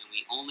winter, and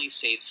we only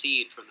saved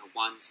seed from the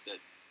ones that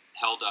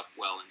held up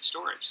well in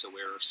storage. So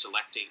we're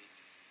selecting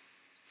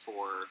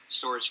for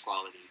storage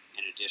quality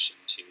in addition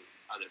to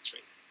other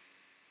traits.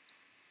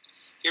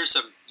 Here's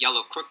some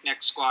yellow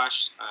crookneck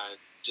squash,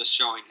 just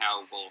showing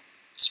how we'll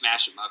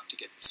smash them up to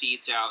get the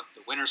seeds out.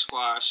 The winter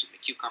squash and the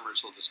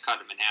cucumbers, we'll just cut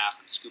them in half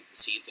and scoop the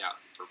seeds out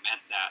and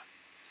ferment that.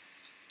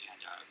 And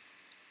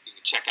you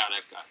can check out,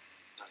 I've got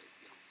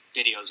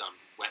videos on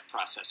wet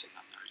processing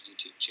on our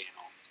YouTube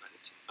channel, but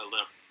it's a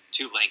little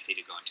too lengthy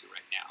to go into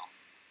right now.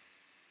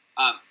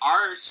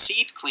 Our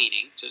seed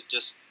cleaning, to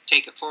just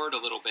take it forward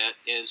a little bit,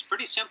 is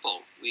pretty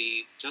simple.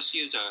 We just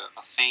use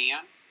a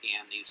fan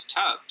and these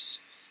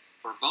tubs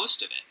for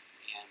most of it,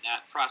 and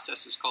that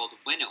process is called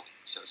winnowing.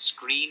 So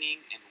screening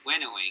and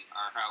winnowing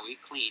are how we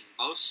clean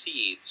most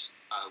seeds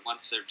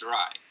once they're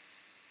dry.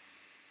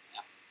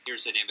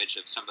 Here's an image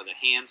of some of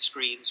the hand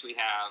screens we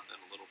have, and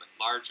a little bit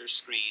larger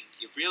screen.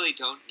 You really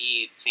don't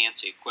need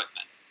fancy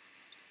equipment.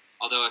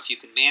 Although if you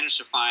can manage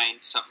to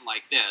find something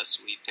like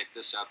this, we picked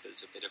this up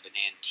as a bit of an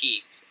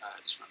antique.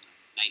 It's from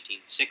the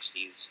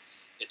 1960s.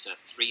 It's a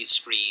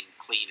 3-screen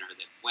cleaner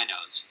that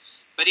winnows.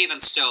 But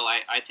even still,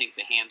 I think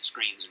the hand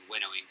screens and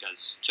winnowing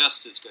does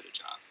just as good a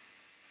job.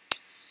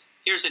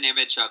 Here's an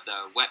image of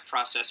the wet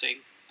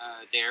processing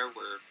there,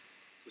 where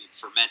we've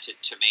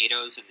fermented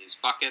tomatoes in these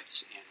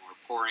buckets, and we're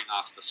pouring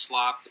off the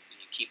slop. And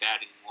you keep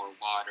adding more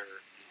water,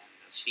 and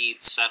the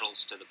seed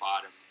settles to the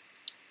bottom,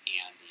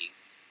 and the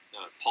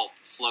pulp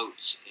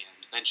floats,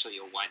 and eventually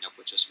you'll wind up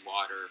with just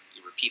water.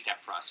 You repeat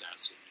that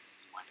process, and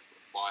you wind up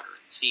with water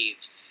and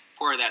seeds.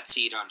 Pour that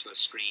seed onto a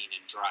screen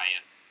and dry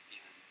it,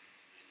 and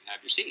you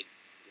have your seed.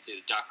 The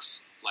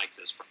ducks like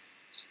this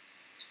process.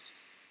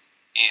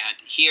 And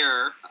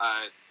here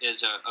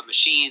is a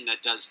machine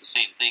that does the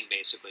same thing,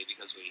 basically,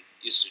 because we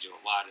used to do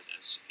a lot of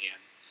this. And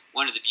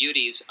one of the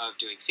beauties of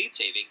doing seed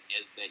saving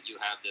is that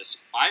you have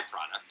this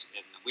byproduct.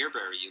 In the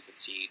wheelbarrow, you can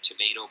see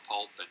tomato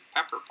pulp and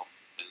pepper pulp,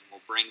 and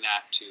we'll bring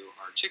that to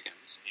our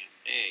chickens, and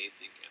they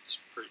think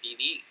it's pretty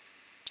neat.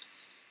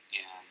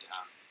 And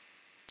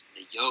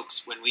the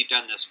yolks, when we've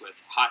done this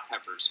with hot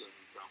peppers when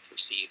we've grown for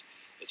seed,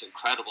 it's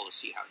incredible to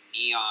see how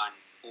neon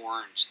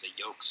orange the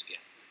yolks get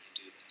when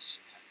you do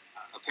this. And,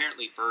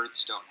 apparently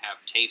birds don't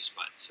have taste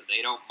buds, so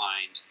they don't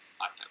mind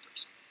hot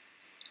peppers.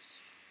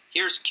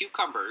 Here's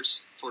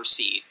cucumbers for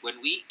seed.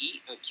 When we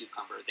eat a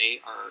cucumber,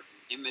 they are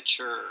an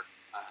immature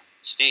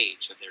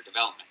stage of their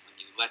development. When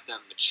you let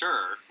them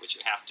mature, which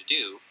you have to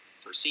do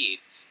for seed,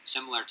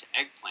 similar to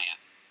eggplant,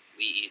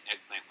 we eat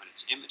eggplant when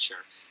it's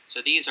immature.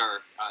 So these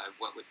are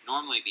what would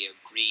normally be a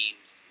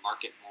green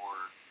market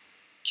more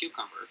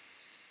cucumber,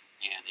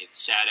 and they've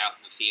sat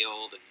out in the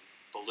field and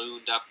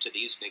ballooned up to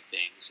these big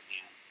things,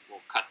 and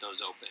we'll cut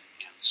those open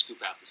and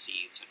scoop out the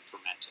seeds and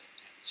ferment it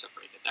and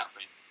separate it that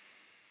way.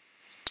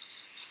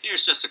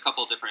 Here's just a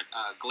couple different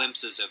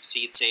glimpses of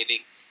seed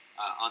saving.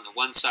 On the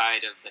one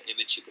side of the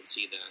image you can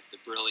see the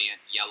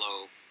brilliant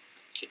yellow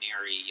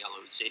canary,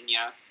 yellow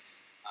zinnia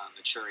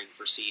maturing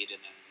for seed, and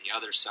then on the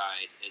other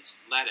side is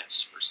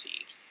lettuce for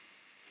seed.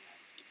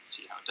 And you can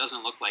see how it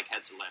doesn't look like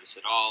heads of lettuce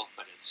at all,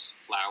 but it's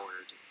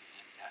flowered,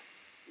 and that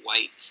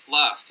white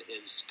fluff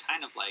is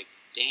kind of like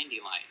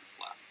dandelion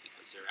fluff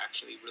because they're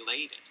actually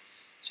related.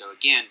 So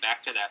again,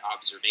 back to that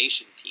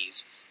observation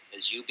piece,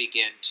 as you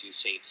begin to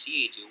save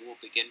seed, you will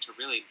begin to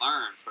really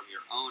learn from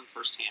your own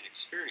first-hand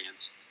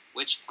experience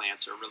which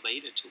plants are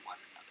related to one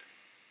another.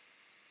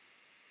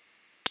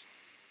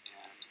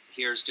 And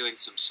here's doing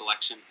some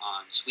selection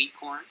on sweet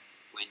corn.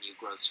 When you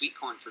grow sweet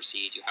corn for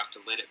seed, you have to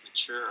let it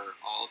mature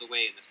all the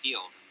way in the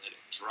field and let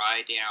it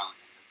dry down,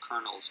 and the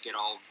kernels get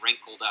all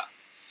wrinkled up.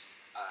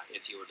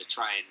 If you were to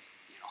try and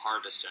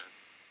harvest a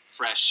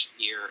fresh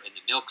ear in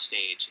the milk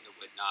stage, it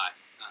would not,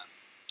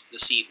 the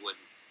seed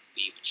wouldn't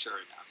be mature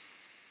enough.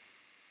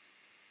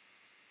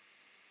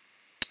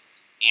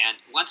 And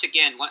once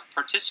again,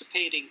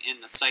 participating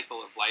in the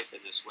cycle of life in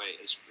this way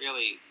is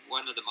really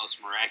one of the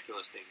most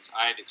miraculous things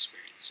I've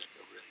experienced. I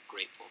feel really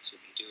grateful to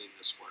be doing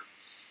this work,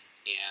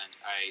 and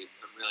I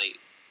am really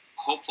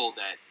hopeful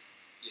that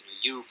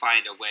you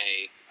find a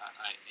way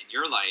in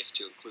your life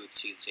to include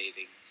seed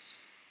saving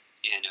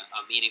in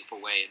a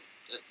meaningful way.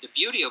 And the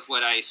beauty of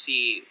what I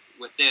see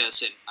with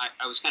this, and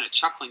I was kind of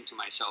chuckling to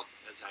myself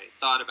as I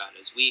thought about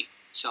it, is we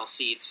sell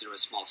seeds through a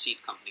small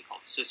seed company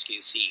called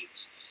Siskiyou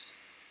Seeds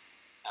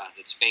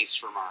that's based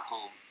from our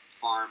home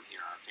farm here,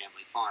 our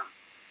family farm.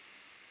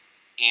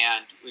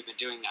 And we've been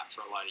doing that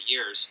for a lot of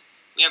years.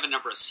 we have a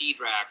number of seed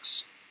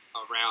racks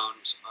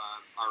around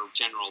our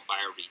general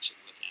bioregion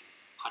within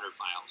 100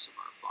 miles of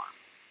our farm.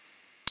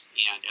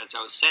 And as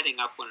I was setting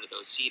up one of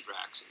those seed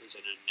racks, it was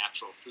in a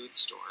natural food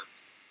store,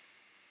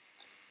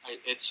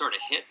 it sort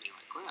of hit me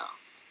like, wow,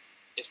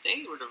 if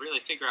they were to really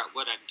figure out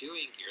what I'm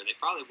doing here, they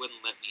probably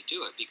wouldn't let me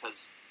do it,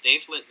 because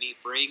they've let me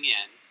bring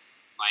in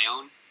my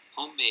own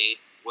homemade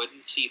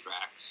wooden seed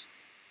racks,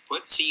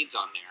 put seeds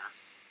on there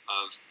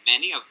of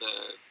many of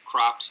the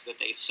crops that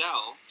they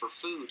sell for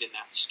food in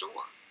that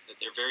store, that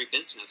their very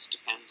business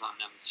depends on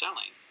them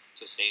selling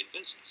to stay in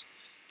business.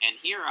 And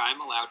here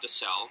I'm allowed to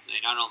sell, they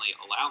not only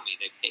allow me,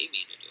 they pay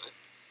me to do it,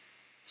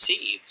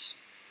 seeds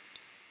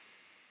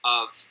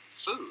of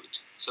food,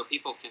 so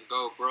people can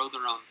go grow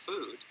their own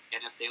food,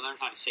 and if they learn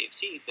how to save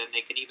seed, then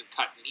they can even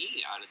cut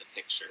me out of the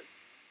picture,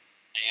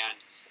 and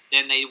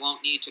then they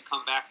won't need to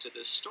come back to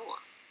this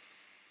store.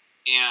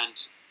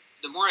 And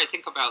the more I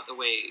think about the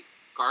way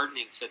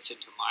gardening fits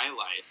into my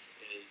life,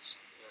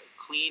 is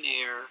clean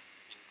air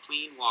and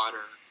clean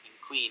water and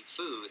clean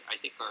food, I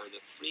think, are the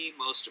three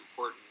most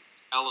important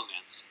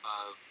elements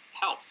of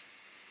health.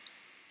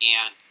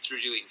 And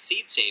through doing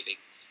seed saving,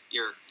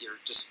 you're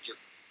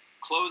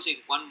closing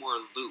one more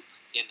loop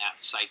in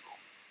that cycle,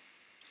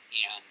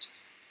 and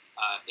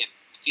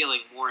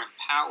feeling more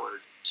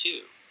empowered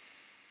too.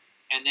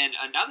 And then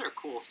another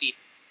cool feedback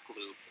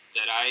loop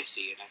that I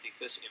see, and I think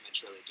this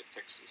image really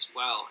depicts as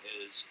well,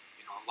 is,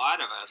 a lot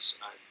of us,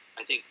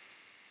 I think,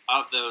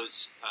 of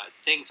those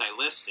things I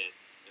listed,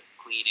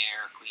 clean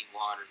air, clean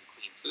water, and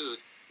clean food,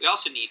 we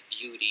also need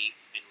beauty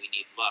and we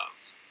need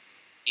love.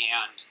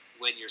 And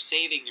when you're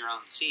saving your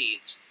own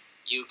seeds,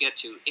 you get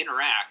to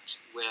interact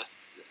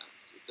with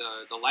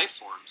the life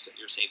forms that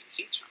you're saving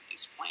seeds from,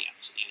 these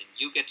plants, and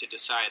you get to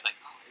decide, like,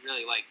 oh, I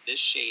really like this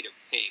shade of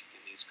pink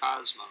in these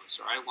cosmos,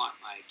 or I want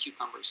my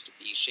cucumbers to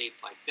be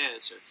shaped like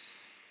this, or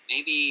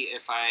maybe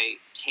if I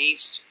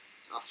taste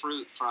a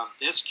fruit from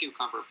this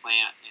cucumber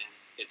plant and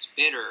it's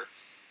bitter,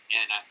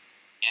 and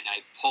I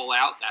pull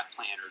out that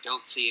plant or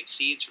don't save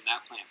seeds from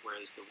that plant,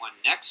 whereas the one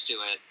next to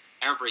it,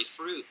 every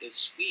fruit is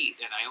sweet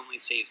and I only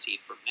save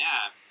seed from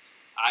that,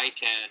 I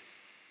can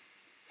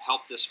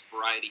help this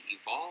variety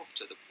evolve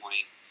to the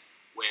point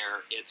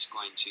where it's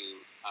going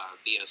to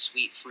be a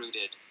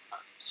sweet-fruited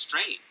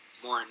strain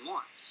more and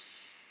more.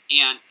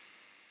 And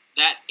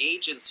that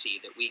agency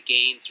that we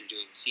gain through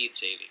doing seed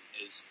saving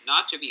is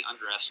not to be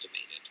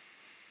underestimated.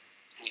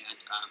 And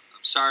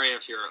I'm sorry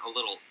if you're a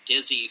little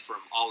dizzy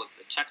from all of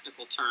the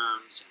technical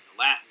terms and the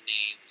Latin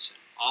names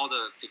and all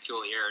the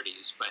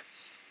peculiarities, but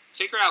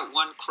figure out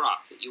one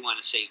crop that you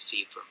want to save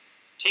seed from.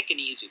 Take an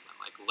easy one,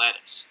 like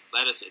lettuce.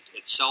 Lettuce,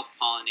 it's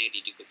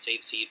self-pollinated. You could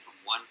save seed from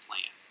one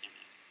plant, and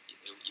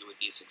you would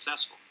be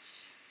successful.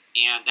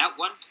 And that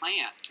one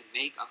plant can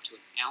make up to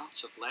an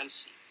ounce of lettuce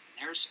seed. And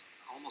there's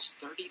almost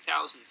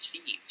 30,000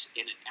 seeds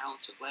in an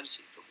ounce of lettuce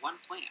seed from one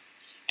plant.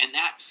 And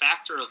that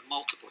factor of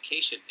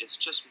multiplication is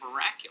just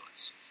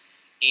miraculous.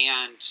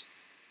 And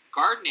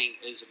gardening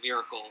is a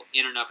miracle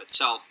in and of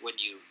itself when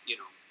you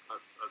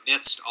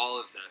amidst all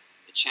of the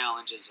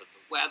challenges of the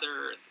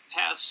weather and the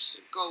pests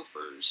and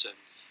gophers and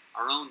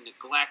our own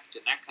neglect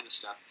and that kind of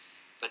stuff.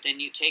 But then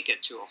you take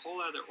it to a whole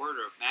other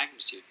order of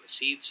magnitude with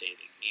seed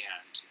saving,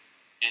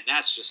 and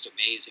that's just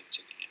amazing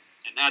to me.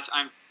 And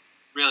I'm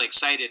really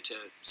excited to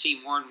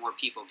see more and more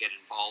people get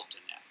involved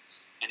in that.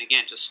 And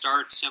again, just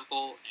start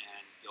simple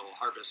and you'll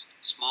harvest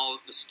small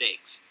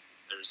mistakes.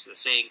 There's the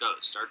saying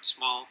goes, start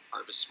small,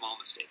 harvest small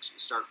mistakes. You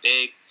start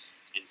big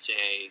and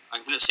say,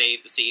 I'm going to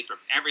save the seed from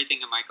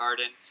everything in my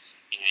garden,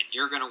 and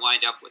you're going to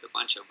wind up with a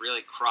bunch of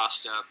really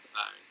crossed up,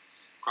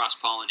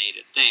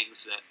 cross-pollinated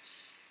things that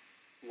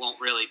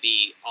won't really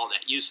be all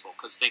that useful.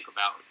 Because think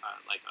about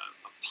like a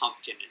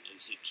pumpkin and a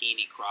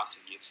zucchini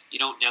crossing. You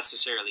don't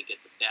necessarily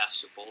get the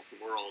best of both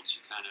worlds.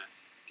 You kind of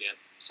get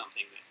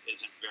something that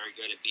isn't very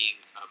good at being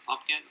a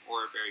pumpkin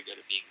or very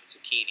good at being a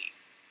zucchini.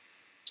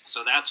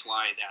 So that's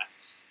why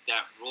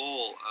that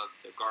role of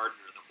the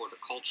gardener, the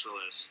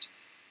horticulturalist,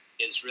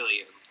 is really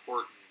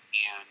important,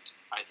 and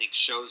I think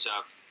shows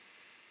up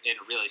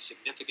in a really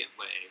significant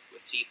way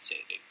with seed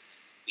saving,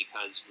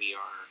 because we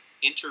are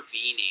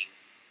intervening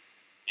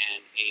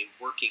in a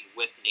working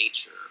with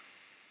nature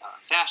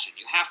fashion.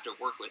 You have to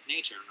work with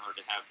nature in order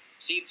to have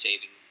seed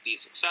saving be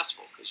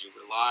successful, because you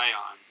rely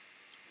on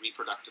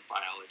reproductive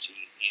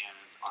biology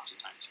and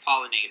oftentimes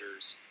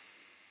pollinators.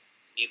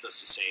 Needless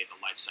to say, the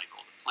life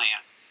cycle of the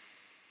plant,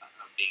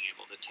 being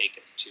able to take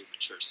it to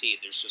mature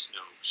seed. There's just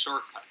no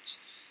shortcuts.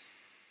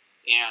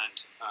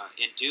 And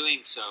in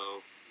doing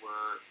so,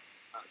 we're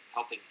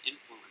helping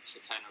influence the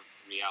kind of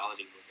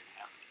reality we're going to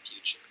have in the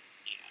future.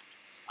 And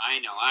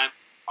I know I'm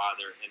a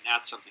father, and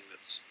that's something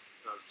that's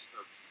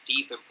of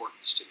deep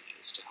importance to me,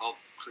 is to help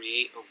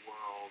create a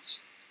world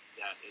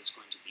that is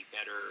going to be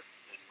better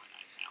than when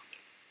I found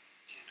it.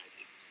 And I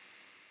think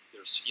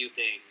there's few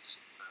things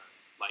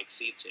like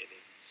seed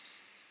saving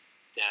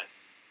that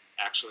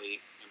actually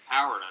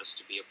empower us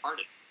to be a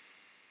part of it.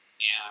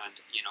 And,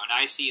 and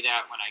I see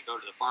that when I go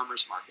to the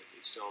farmer's market.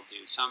 We still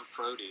do some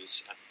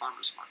produce at the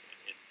farmer's market.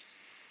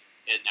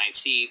 And I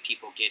see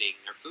people getting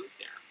their food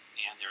there,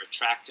 and they're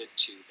attracted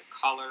to the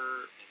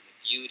color and the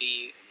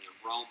beauty and the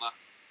aroma.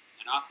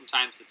 And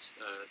oftentimes it's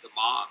the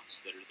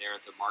moms that are there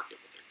at the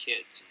market with their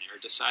kids, and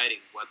they're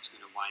deciding what's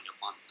going to wind up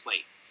on the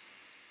plate.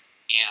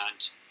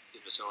 And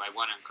so I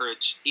want to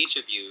encourage each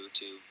of you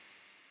to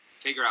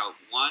figure out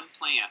one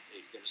plant that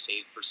you're going to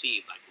save for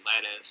seed, like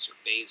lettuce or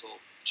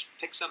basil.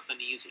 Pick something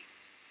easy.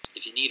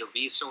 If you need a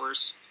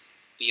resource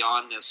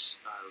beyond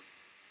this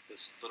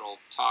this little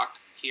talk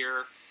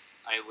here,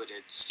 I would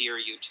steer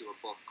you to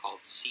a book called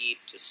Seed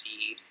to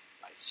Seed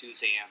by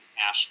Suzanne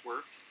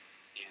Ashworth,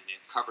 and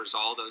it covers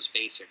all those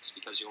basics,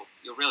 because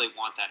you'll really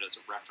want that as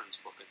a reference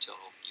book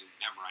until you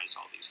memorize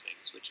all these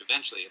things, which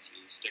eventually, if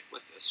you stick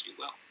with this, you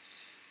will.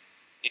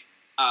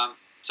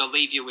 To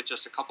leave you with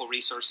just a couple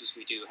resources,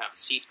 we do have a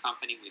seed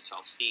company. We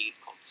sell seed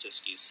called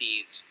Siskiyou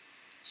Seeds.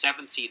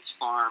 7 Seeds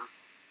Farm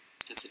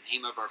is the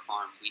name of our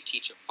farm. We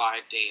teach a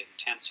 5-day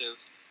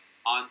intensive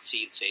on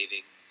seed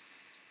saving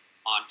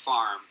on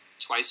farm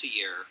twice a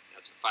year.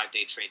 That's a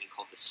 5-day training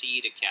called the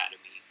Seed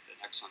Academy. The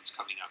next one's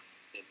coming up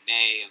in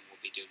May, and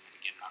we'll be doing it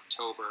again in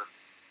October.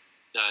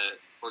 The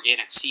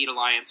Organic Seed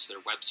Alliance, their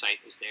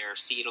website is there.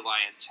 Seed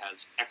Alliance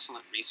has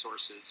excellent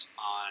resources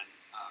on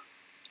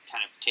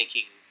kind of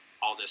taking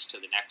all this to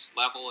the next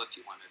level if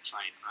you want to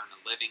try and earn a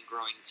living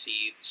growing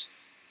seeds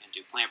and do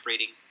plant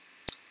breeding.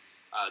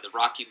 The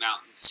Rocky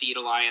Mountain Seed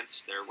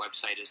Alliance, their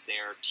website is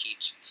there,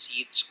 teach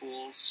seed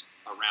schools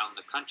around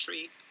the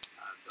country.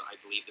 I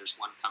believe there's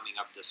one coming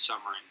up this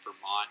summer in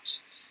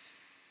Vermont,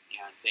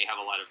 and they have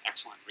a lot of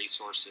excellent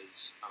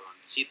resources on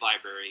seed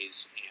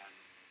libraries and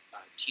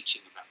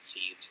teaching about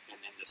seeds. And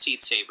then the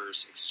Seed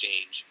Savers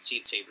Exchange,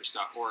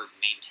 seedsavers.org,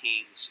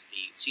 maintains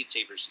the Seed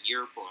Savers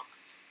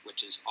Yearbook,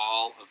 which is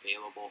all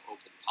available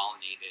open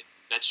pollinated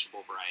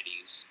vegetable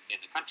varieties in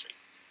the country,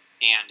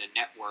 and a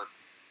network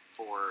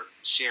for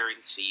sharing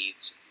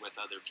seeds with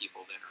other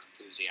people that are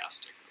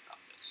enthusiastic about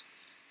this.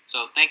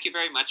 So thank you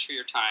very much for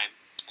your time.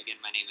 Again,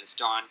 my name is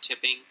Don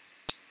Tipping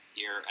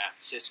here at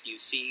Siskiyou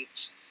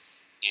Seeds,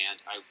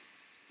 and I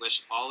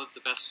wish all of the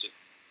best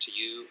to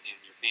you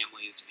and your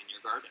families and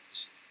your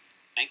gardens.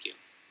 Thank you.